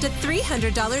 save up to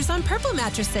 $300 on Purple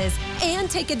mattresses. And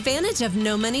take advantage of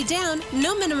no money down,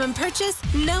 no minimum purchase,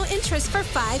 no interest for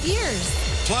 5 years.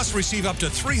 Plus, receive up to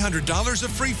 $300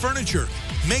 of free furniture,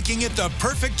 making it the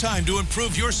perfect time to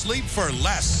improve your sleep for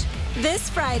less. This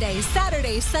Friday,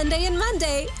 Saturday, Sunday, and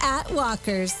Monday at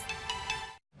Walker's.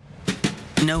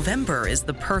 November is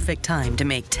the perfect time to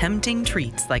make tempting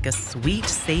treats like a sweet,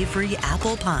 savory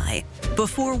apple pie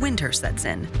before winter sets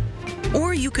in.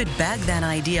 Or you could bag that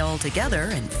idea all together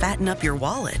and fatten up your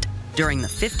wallet during the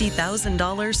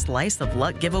 $50,000 Slice of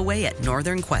Luck giveaway at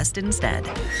Northern Quest instead.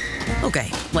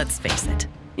 Okay, let's face it,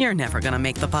 you're never gonna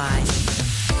make the pie.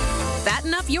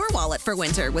 Fatten up your wallet for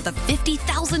winter with a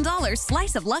 $50,000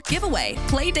 Slice of Luck giveaway.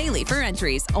 Play daily for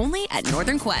entries only at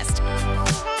Northern Quest.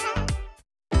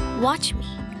 Watch me.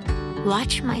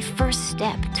 Watch my first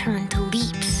step turn to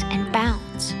leaps and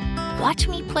bounds. Watch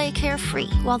me play carefree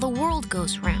while the world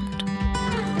goes round.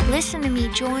 Listen to me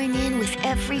join in with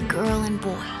every girl and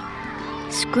boy.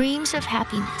 Screams of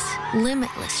happiness,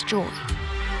 limitless joy.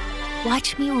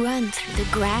 Watch me run through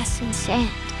the grass and sand.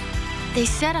 They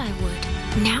said I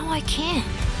would, now I can.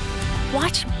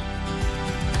 Watch me.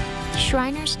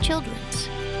 Shriners Children's,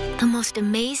 the most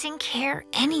amazing care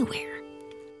anywhere.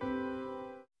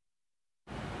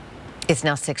 It's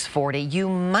now 6:40. You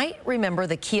might remember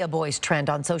the Kia Boys trend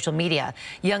on social media.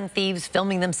 Young thieves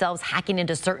filming themselves hacking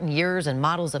into certain years and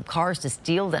models of cars to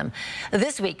steal them.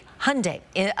 This week, Hyundai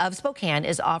of Spokane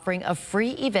is offering a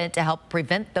free event to help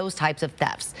prevent those types of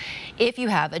thefts. If you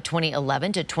have a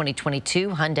 2011 to 2022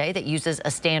 Hyundai that uses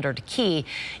a standard key,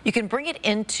 you can bring it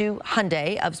into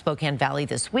Hyundai of Spokane Valley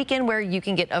this weekend, where you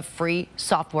can get a free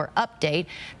software update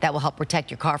that will help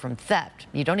protect your car from theft.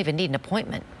 You don't even need an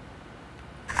appointment.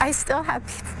 I still have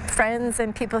friends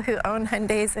and people who own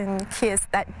Hyundais and Kias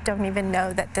that don't even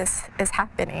know that this is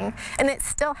happening, and it's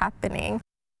still happening.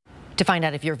 To find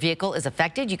out if your vehicle is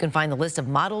affected, you can find the list of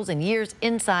models and years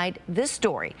inside this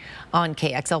story on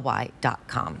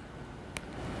KXLY.com.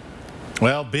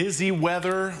 Well, busy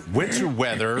weather, winter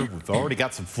weather. We've already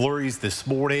got some flurries this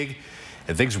morning,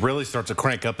 and things really start to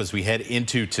crank up as we head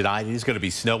into tonight. It is going to be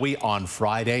snowy on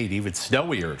Friday and even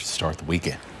snowier to start the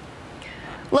weekend.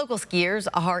 Local skiers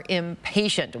are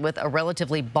impatient with a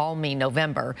relatively balmy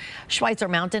November. Schweitzer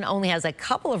Mountain only has a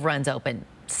couple of runs open.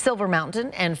 Silver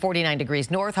Mountain and 49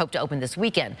 Degrees North hope to open this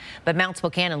weekend, but Mount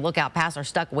Spokane and Lookout Pass are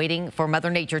stuck waiting for Mother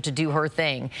Nature to do her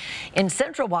thing. In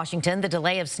central Washington, the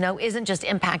delay of snow isn't just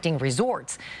impacting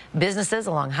resorts. Businesses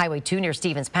along Highway 2 near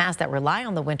Stevens Pass that rely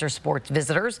on the winter sports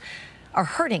visitors are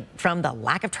hurting from the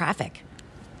lack of traffic.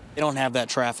 They don't have that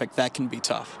traffic. That can be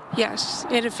tough. Yes,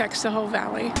 it affects the whole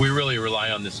valley. We really rely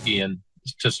on the skiing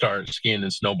to start skiing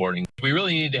and snowboarding. We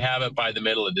really need to have it by the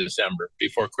middle of December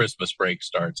before Christmas break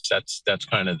starts. That's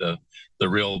kind of the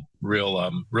real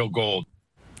goal.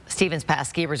 Stevens Pass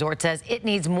Ski Resort says it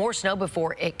needs more snow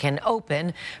before it can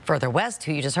open. Further west,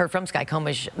 who you just heard from,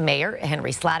 Skycomish Mayor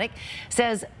Henry Sladek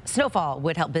says snowfall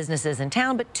would help businesses in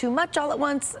town, but too much all at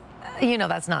once, you know,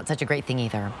 that's not such a great thing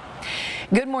either.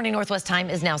 Good morning, Northwest time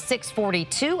is now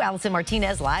 6:42. Allison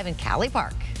Martinez live in Cali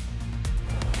Park.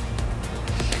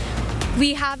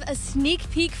 We have a sneak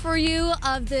peek for you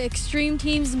of the Extreme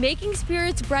Team's Making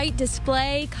Spirits Bright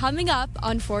display coming up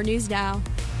on 4 News Now.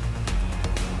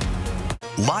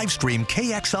 Live stream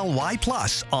KXLY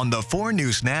Plus on the 4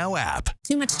 News Now app.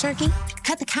 Too much turkey?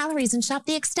 Cut the calories and shop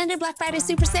the extended Black Friday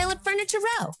super sale at Furniture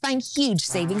Row. Find huge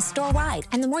savings store-wide.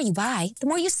 And the more you buy, the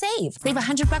more you save. Save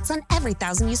 $100 on every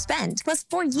 $1,000 you spend, plus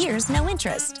 4 years, no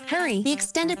interest. Hurry, the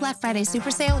extended Black Friday super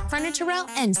sale at Furniture Row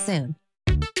ends soon.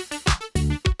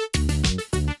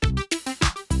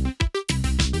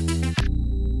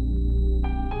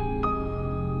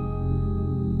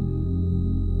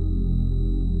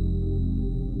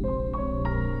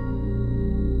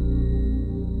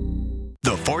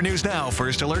 The 4 News Now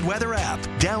First Alert Weather app.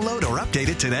 Download or update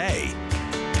it today.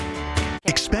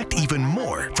 Expect even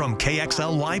more from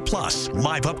KXLY Plus.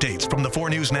 Live updates from the 4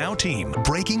 News Now team.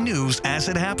 Breaking news as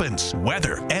it happens.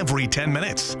 Weather every 10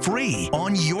 minutes. Free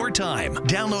on your time.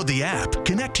 Download the app,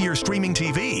 connect to your streaming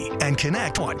TV, and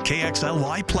connect on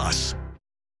KXLY Plus.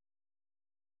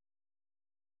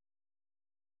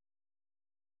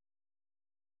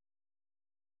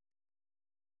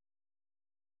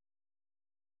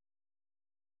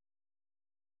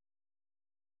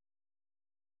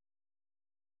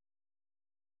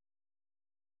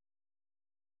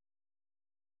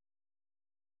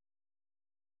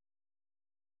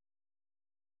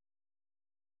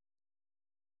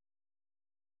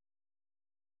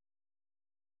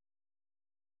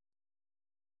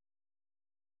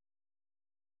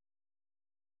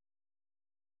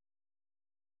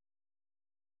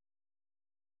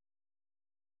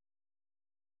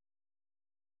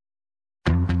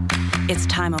 It's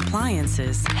time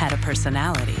appliances had a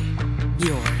personality.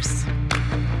 Yours.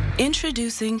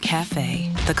 Introducing Cafe,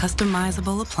 the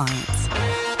customizable appliance.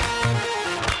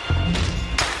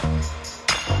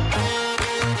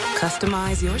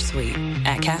 Customize your suite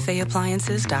at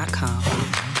cafeappliances.com.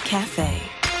 Cafe,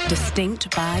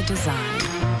 distinct by design.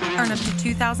 Earn up to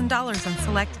 $2,000 on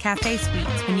select Cafe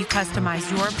suites when you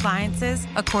customize your appliances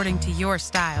according to your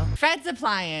style. Fred's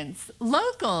Appliance,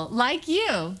 local like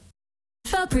you.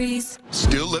 Febreze.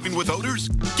 Still living with odors?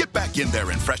 Get back in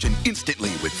there and freshen instantly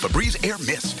with Febreze Air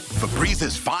Mist.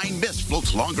 Febrez's fine mist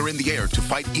floats longer in the air to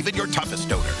fight even your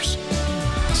toughest odors.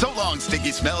 So long,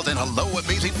 stinky smells, and hello,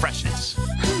 amazing freshness.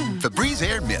 Febreze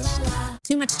Air Mist.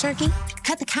 Too much turkey?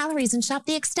 Cut the calories and shop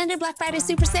the extended Black Friday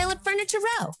Super Sale at Furniture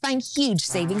Row. Find huge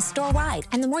savings store-wide.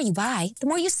 And the more you buy, the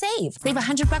more you save. Save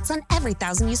 $100 on every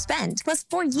 $1,000 you spend. Plus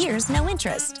 4 years, no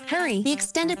interest. Hurry, the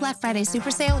extended Black Friday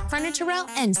Super Sale at Furniture Row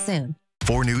ends soon.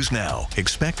 4 News Now.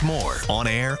 Expect more on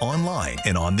air, online,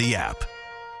 and on the app.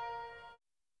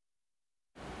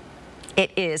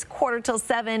 It is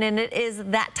 6:45, and it is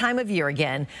that time of year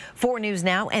again. 4 News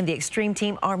Now and the Extreme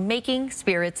team are making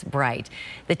spirits bright.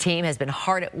 The team has been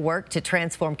hard at work to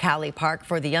transform Cali Park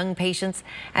for the young patients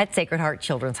at Sacred Heart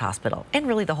Children's Hospital and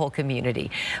really the whole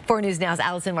community. 4 News Now's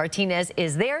Allison Martinez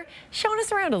is there showing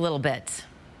us around a little bit.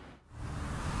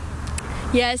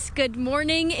 Yes, good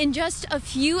morning. In just a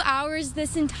few hours,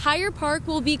 this entire park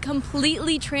will be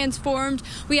completely transformed.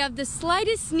 We have the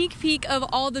slightest sneak peek of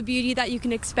all the beauty that you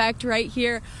can expect right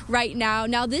here, right now.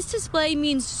 Now, this display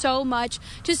means so much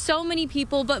to so many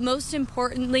people, but most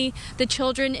importantly, the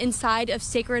children inside of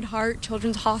Sacred Heart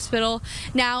Children's Hospital.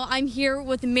 Now, I'm here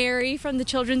with Mary from the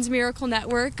Children's Miracle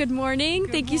Network. Good morning.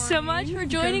 Thank you so much for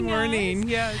joining us. Good morning.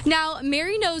 Yes. Now,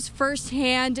 Mary knows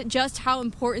firsthand just how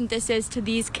important this is to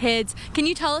these kids. Can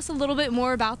you tell us a little bit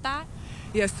more about that?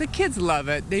 Yes, the kids love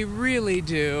it. They really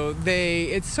do.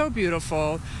 It's so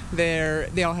beautiful.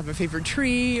 They all have a favorite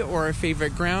tree or a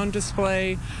favorite ground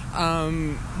display.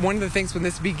 One of the things when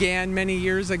this began many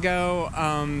years ago,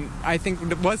 I think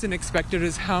what wasn't expected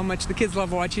is how much the kids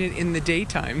love watching it in the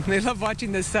daytime. They love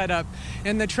watching the setup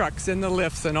and the trucks and the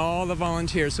lifts and all the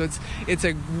volunteers. So it's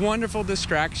a wonderful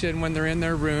distraction when they're in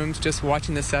their rooms just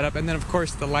watching the setup. And then, of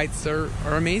course, the lights are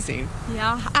amazing.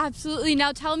 Yeah, absolutely.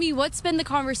 Now tell me, what's been the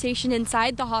conversation inside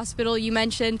the hospital? You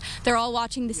mentioned they're all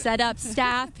watching the setup,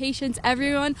 staff, patients,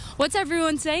 everyone. What's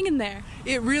everyone saying in there?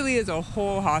 It really is a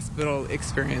whole hospital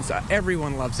experience.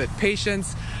 Everyone loves it.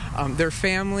 Patients, their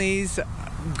families,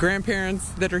 grandparents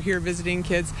that are here visiting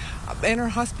kids, and our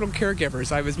hospital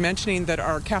caregivers. I was mentioning that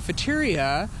our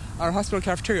hospital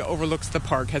cafeteria overlooks the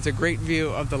park, has a great view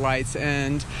of the lights,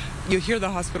 and you hear the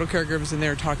hospital caregivers in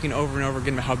there talking over and over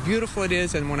again about how beautiful it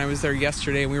is. And when I was there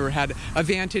yesterday, we had a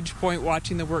vantage point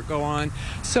watching the work go on.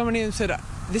 So many of them said,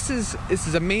 this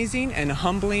is amazing and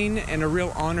humbling and a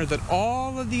real honor that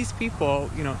all of these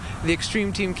people, the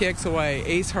Extreme Team KXLY,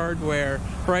 Ace Hardware,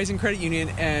 Horizon Credit Union,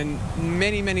 and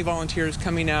many, many volunteers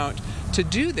coming out to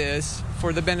do this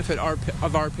for the benefit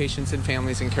of our patients and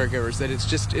families and caregivers, that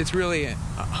it's really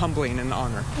humbling and an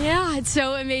honor. Yeah, it's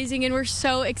so amazing, and we're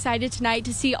so excited tonight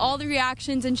to see all the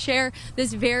reactions and share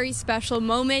this very special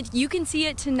moment. You can see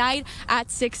it tonight at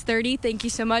 6:30. Thank you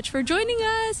so much for joining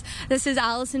us. This is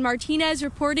Allison Martinez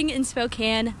reporting in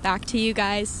Spokane. Back to you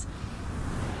guys.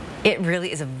 It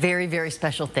really is a very, very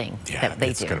special thing that they do.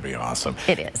 It's going to be awesome.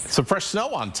 It is. Some fresh snow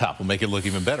on top will make it look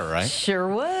even better, right? Sure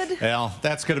would. Well,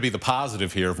 that's going to be the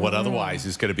positive here of what otherwise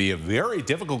is going to be a very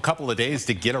difficult couple of days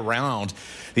to get around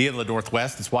the Inland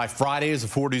Northwest. That's why Friday is a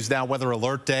 4 News Now weather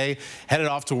alert day. Headed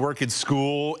off to work and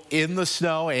school in the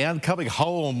snow and coming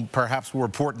home, perhaps more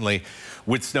importantly,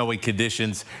 with snowy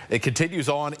conditions. It continues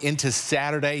on into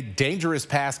Saturday. Dangerous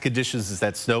past conditions as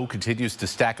that snow continues to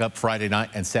stack up Friday night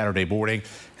and Saturday morning.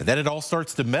 And then it all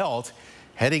starts to melt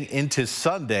heading into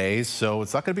Sunday, so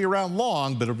it's not going to be around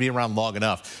long, but it'll be around long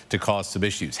enough to cause some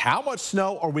issues. How much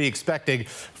snow are we expecting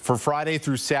for Friday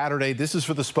through Saturday? This is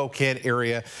for the Spokane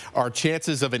area. Our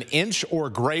chances of 1 inch or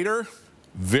greater,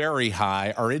 very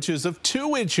high. Our inches of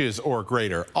 2 inches or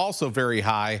greater, also very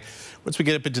high. Once we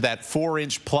get up into that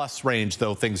 4-inch plus range,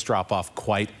 though, things drop off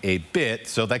quite a bit.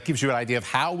 So that gives you an idea of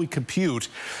how we compute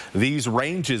these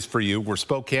ranges for you. We're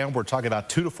Spokane. We're talking about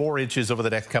 2 to 4 inches over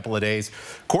the next couple of days.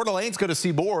 Coeur d'Alene's going to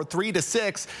see more, 3 to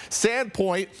 6.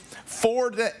 Sandpoint,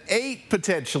 4 to 8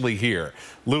 potentially here.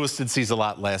 Lewiston sees a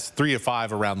lot less, 3 to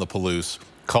 5 around the Palouse.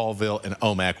 Colville and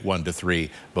Omak 1 to 3.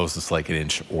 Moses Lake 1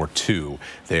 inch or 2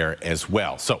 there as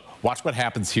well. So Watch what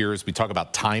happens here as we talk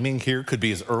about timing here. Could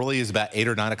be as early as about 8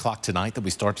 or 9 o'clock tonight that we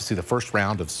start to see the first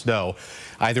round of snow.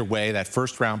 Either way, that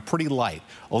first round pretty light,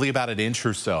 only about an inch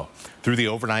or so through the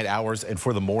overnight hours and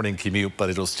for the morning commute, but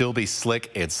it'll still be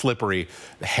slick and slippery.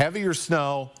 The heavier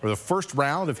snow, or the first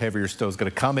round of heavier snow, is going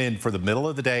to come in for the middle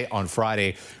of the day on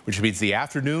Friday, which means the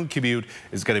afternoon commute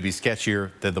is going to be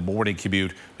sketchier than the morning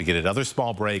commute. We get another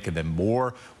small break and then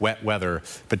more wet weather,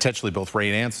 potentially both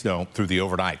rain and snow through the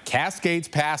overnight. Cascades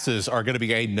passes are going to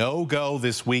be a no-go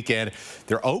this weekend.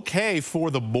 They're okay for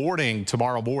the morning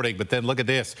tomorrow morning, but then look at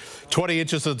this. 20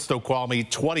 inches in Snoqualmie,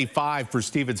 25 for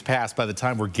Stevens Pass by the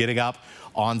time we're getting up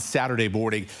on Saturday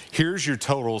morning. Here's your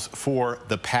totals for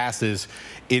the passes.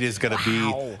 It is going to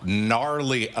be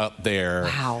gnarly up there.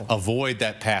 Avoid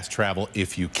that pass travel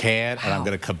if you can. And I'm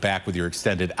going to come back with your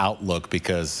extended outlook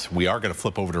because we are going to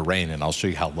flip over to rain, and I'll show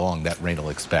you how long that rain will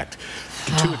expect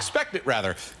it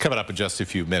rather, coming up in just a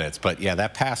few minutes. But yeah,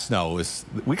 that pass snow is,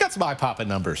 we got some eye-popping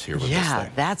numbers here with this thing. Yeah,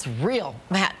 that's real.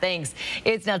 Matt, thanks.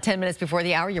 It's now 10 minutes before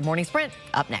the hour. Your morning sprint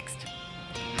up next.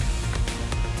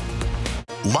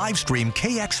 Live stream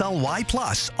KXLY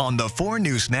Plus on the 4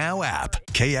 News Now app.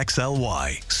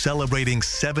 KXLY, celebrating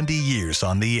 70 years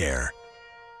on the air.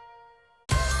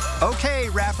 Okay,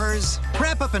 rappers,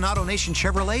 wrap up an AutoNation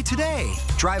Chevrolet today.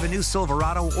 Drive a new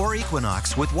Silverado or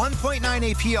Equinox with 1.9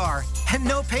 APR and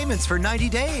no payments for 90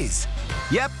 days.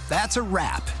 Yep, that's a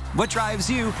wrap. What drives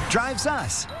you, drives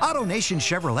us. AutoNation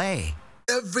Chevrolet.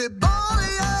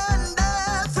 Everybody and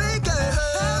every girl,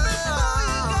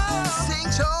 sing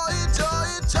joy, joy,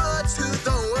 joy to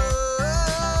the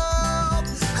world.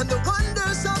 And the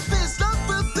wonders of His love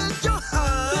will fill your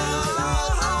heart.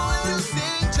 Oh, you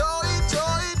sing joy,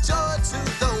 joy, joy to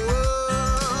the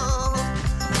world.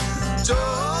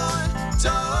 Joy,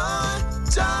 joy,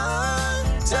 joy,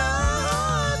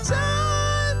 joy, joy,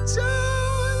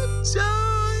 joy,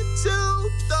 joy to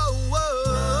the world.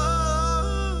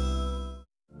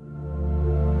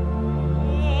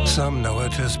 Some know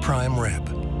it as prime rib.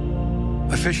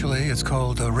 Officially, it's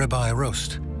called a ribeye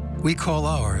roast. We call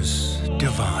ours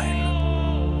divine.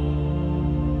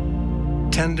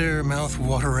 Tender,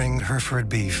 mouth-watering Hereford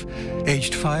beef,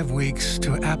 aged 5 weeks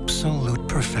to absolute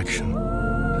perfection.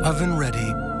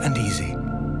 Oven-ready and easy.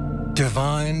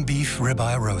 Divine beef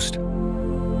ribeye roast.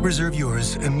 Reserve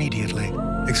yours immediately,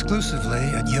 exclusively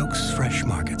at Yoke's Fresh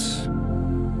Markets.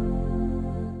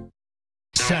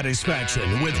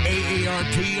 Satisfaction with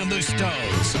AARP and the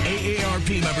Stones.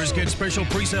 AARP members get special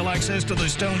pre-sale access to the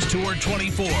Stones Tour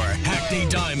 24, Hackney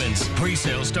Diamonds.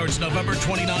 Pre-sale starts November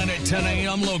 29 at 10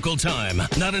 a.m. local time.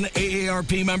 Not an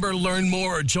AARP member? Learn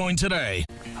more or join today.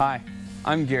 Hi,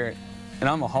 I'm Garrett, and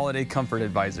I'm a holiday comfort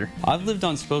advisor. I've lived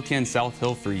on Spokane South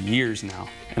Hill for years now,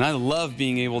 and I love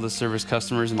being able to service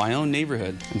customers in my own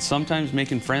neighborhood and sometimes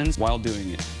making friends while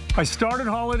doing it. I started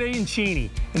Holiday in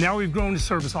Cheney, and now we've grown to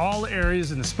service all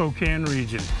areas in the Spokane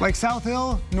region. Like South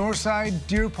Hill, Northside,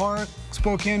 Deer Park,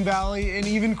 Spokane Valley, and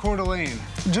even Coeur d'Alene.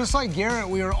 Just like Garrett,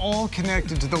 we are all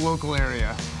connected to the local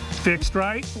area. Fixed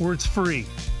right or it's free.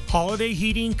 Holiday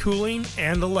heating, cooling,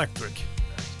 and electric.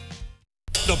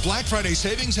 The Black Friday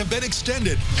savings have been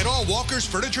extended at all Walker's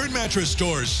Furniture and Mattress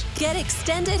stores. Get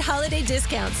extended holiday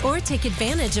discounts or take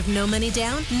advantage of no money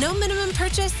down, no minimum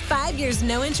purchase, 5 years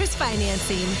no interest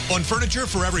financing. On furniture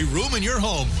for every room in your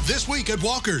home this week at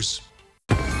Walker's.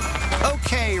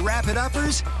 Okay, wrap it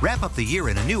uppers. Wrap up the year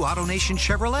in a new AutoNation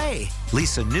Chevrolet.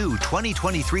 Lease a new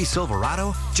 2023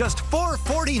 Silverado, just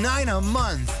 $449 a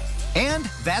month. And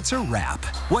that's a wrap.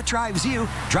 What drives you,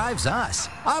 drives us.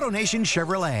 AutoNation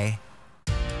Chevrolet.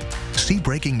 See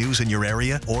breaking news in your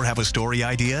area or have a story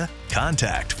idea?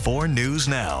 Contact 4 News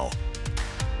Now.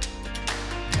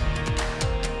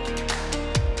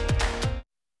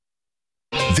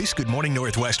 This Good Morning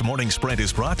Northwest Morning Sprint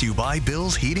is brought to you by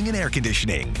Bill's Heating and Air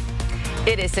Conditioning.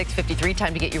 It is 6:53,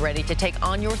 time to get you ready to take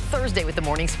on your Thursday with the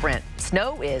morning sprint.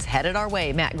 Snow is headed our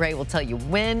way. Matt Gray will tell you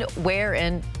when, where,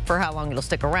 and for how long it'll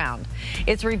stick around.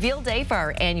 It's reveal day for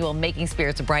our annual Making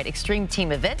Spirits Bright Extreme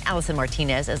Team event. Allison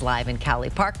Martinez is live in Cowley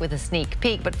Park with a sneak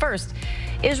peek. But first,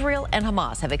 Israel and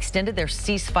Hamas have extended their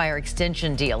ceasefire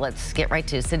extension deal. Let's get right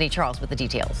to Sydney Charles with the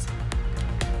details.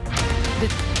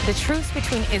 The truce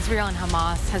between Israel and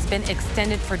Hamas has been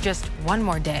extended for just one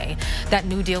more day. That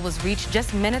new deal was reached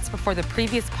just minutes before the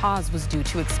previous pause was due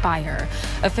to expire.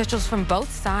 Officials from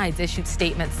both sides issued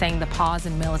statements saying the pause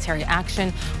in military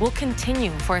action will continue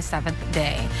for a 7th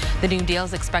day. The new deal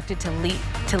is expected to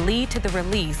lead to the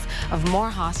release of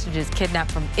more hostages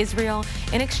kidnapped from Israel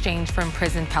in exchange for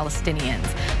imprisoned Palestinians.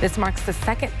 This marks the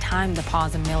second time the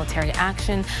pause in military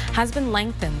action has been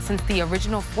lengthened since the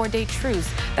original 4-day truce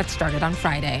that started on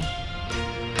Friday.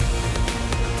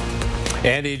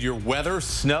 And in your weather,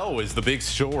 snow is the big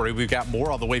story. We've got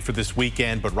more on the way for this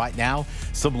weekend, but right now,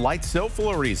 some light snow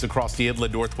flurries across the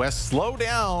inland Northwest. Slow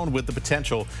down with the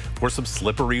potential for some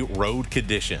slippery road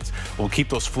conditions. We'll keep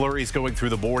those flurries going through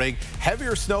the morning.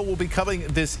 Heavier snow will be coming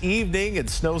this evening, and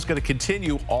snow's going to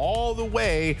continue all the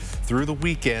way through the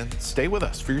weekend. Stay with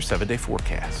us for your 7-day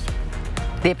forecast.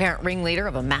 The apparent ringleader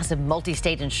of a massive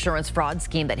multi-state insurance fraud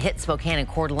scheme that hit Spokane and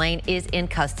Coeur d'Alene is in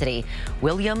custody.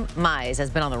 William Mize has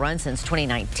been on the run since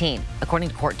 2019. According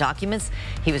to court documents,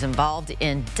 he was involved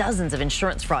in dozens of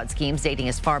insurance fraud schemes dating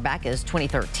as far back as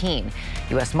 2013.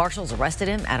 U.S. Marshals arrested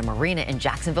him at a marina in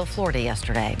Jacksonville, Florida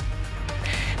yesterday.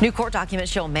 New court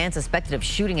documents show a man suspected of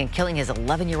shooting and killing his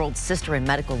 11-year-old sister in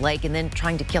Medical Lake and then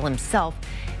trying to kill himself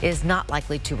is not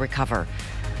likely to recover.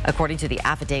 According to the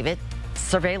affidavit,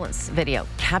 surveillance video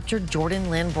captured Jordan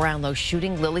Lynn Brownlow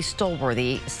shooting Lily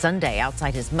Stolworthy Sunday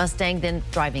outside his Mustang, then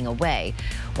driving away.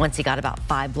 Once he got about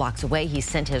 5 blocks away, he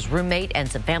sent his roommate and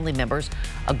some family members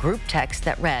a group text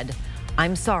that read,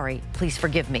 "I'm sorry, please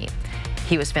forgive me."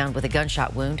 He was found with a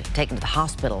gunshot wound, taken to the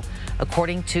hospital.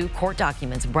 According to court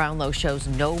documents, Brownlow shows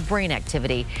no brain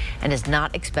activity and is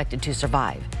not expected to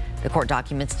survive. The court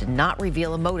documents did not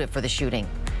reveal a motive for the shooting.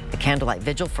 The candlelight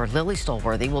vigil for Lily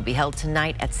Stolworthy will be held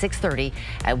tonight at 6:30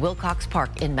 at Wilcox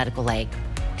Park in Medical Lake.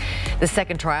 The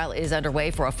second trial is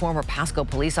underway for a former Pasco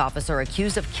police officer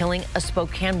accused of killing a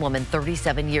Spokane woman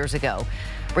 37 years ago.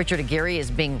 Richard Aguirre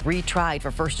is being retried for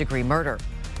first-degree murder.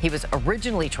 He was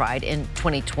originally tried in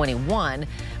 2021,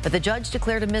 but the judge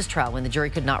declared a mistrial when the jury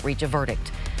could not reach a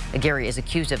verdict. Aguirre is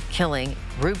accused of killing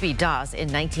Ruby Das in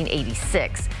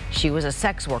 1986. She was a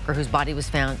sex worker whose body was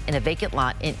found in a vacant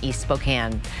lot in East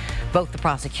Spokane. Both the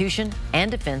prosecution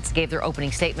and defense gave their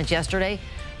opening statements yesterday.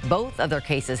 Both of their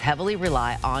cases heavily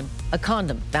rely on a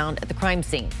condom found at the crime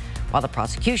scene. While the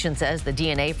prosecution says the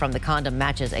DNA from the condom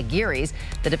matches Aguirre's,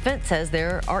 the defense says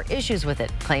there are issues with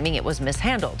it, claiming it was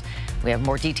mishandled. We have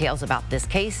more details about this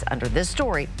case under this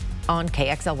story on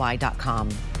KXLY.com.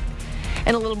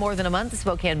 In a little more than a month,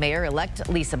 Spokane Mayor-elect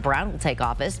Lisa Brown will take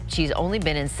office. She's only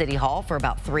been in City Hall for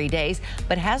about 3 days,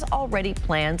 but has already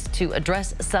plans to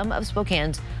address some of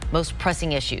Spokane's most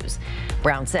pressing issues.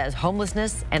 Brown says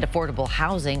homelessness and affordable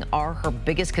housing are her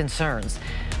biggest concerns.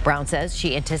 Brown says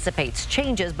she anticipates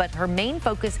changes, but her main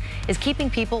focus is keeping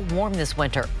people warm this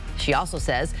winter. She also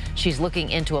says she's looking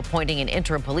into appointing an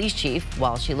interim police chief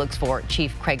while she looks for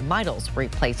Chief Craig Meidl's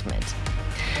replacement.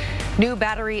 New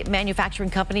battery manufacturing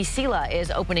company Sila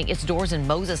is opening its doors in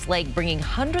Moses Lake, bringing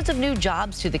hundreds of new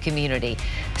jobs to the community.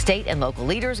 State and local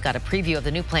leaders got a preview of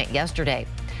the new plant yesterday.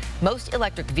 Most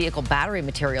electric vehicle battery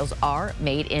materials are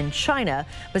made in China,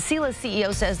 but Sila's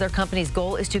CEO says their company's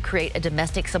goal is to create a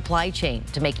domestic supply chain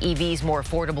to make EVs more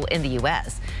affordable in the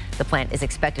U.S. The plant is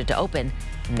expected to open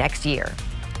next year.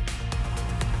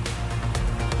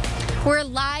 We're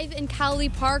live in Cowley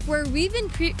Park, where we've been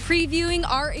previewing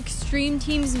our Extreme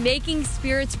Teams Making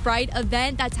Spirits Bright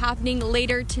event that's happening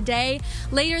later today.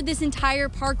 Later, this entire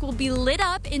park will be lit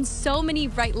up in so many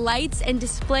bright lights and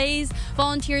displays.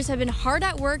 Volunteers have been hard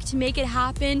at work to make it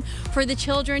happen for the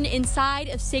children inside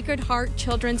of Sacred Heart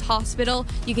Children's Hospital.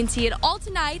 You can see it all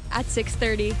tonight at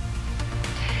 6:30.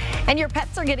 And your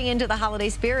pets are getting into the holiday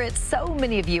spirit. So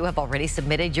many of you have already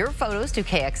submitted your photos to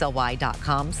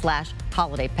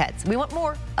KXLY.com/holidaypets. We want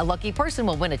more. A lucky person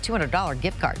will win a $200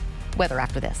 gift card. Weather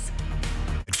after this.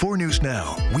 At 4 News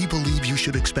Now, we believe you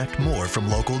should expect more from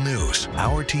local news.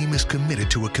 Our team is committed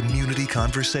to a community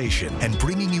conversation and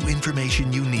bringing you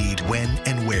information you need when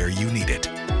and where you need it.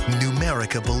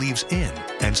 Numerica believes in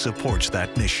and supports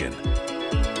that mission.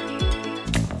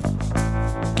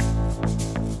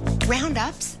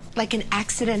 Roundup's like an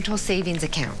accidental savings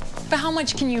account. But how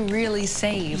much can you really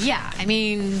save? Yeah, I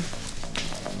mean,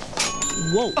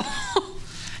 whoa.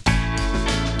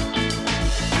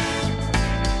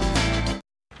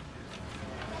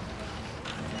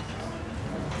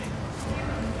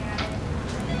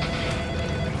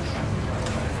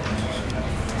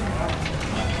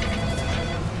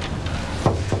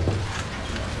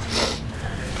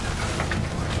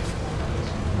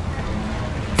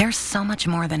 They're so much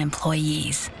more than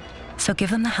employees, so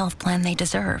give them the health plan they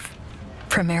deserve.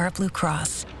 Primera Blue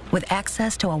Cross, with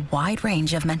access to a wide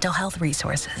range of mental health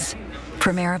resources.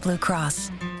 Primera Blue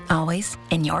Cross, always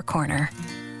in your corner.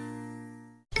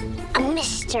 A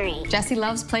mystery. Jessie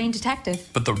loves playing detective.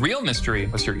 But the real mystery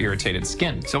was her irritated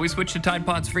skin. So we switched to Tide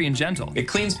Pods Free and Gentle. It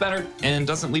cleans better and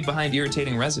doesn't leave behind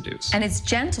irritating residues. And it's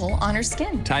gentle on her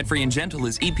skin. Tide Free and Gentle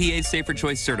is EPA Safer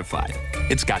Choice certified.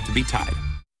 It's got to be Tide.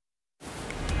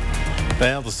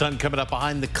 Well, the sun coming up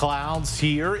behind the clouds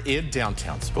here in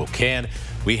downtown Spokane.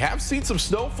 We have seen some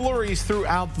snow flurries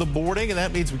throughout the morning, and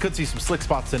that means we could see some slick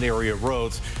spots in area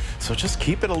roads. So just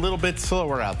keep it a little bit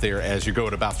slower out there as you're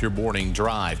going about your morning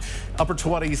drive. Upper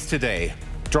 20s today.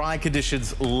 Dry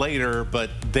conditions later, but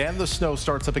then the snow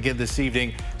starts up again this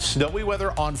evening. Snowy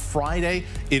weather on Friday.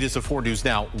 It is a 4 News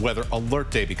Now weather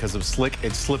alert day because of slick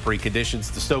and slippery conditions.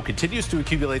 The snow continues to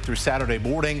accumulate through Saturday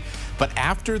morning, but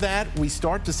after that, we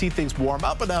start to see things warm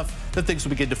up enough that things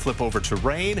will begin to flip over to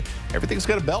rain. Everything's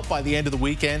going to melt by the end of the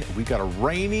weekend. We've got a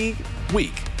rainy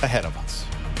week ahead of us.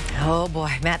 Oh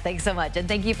boy, Matt, thanks so much. And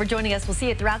thank you for joining us. We'll see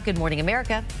you throughout Good Morning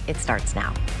America. It starts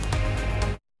now.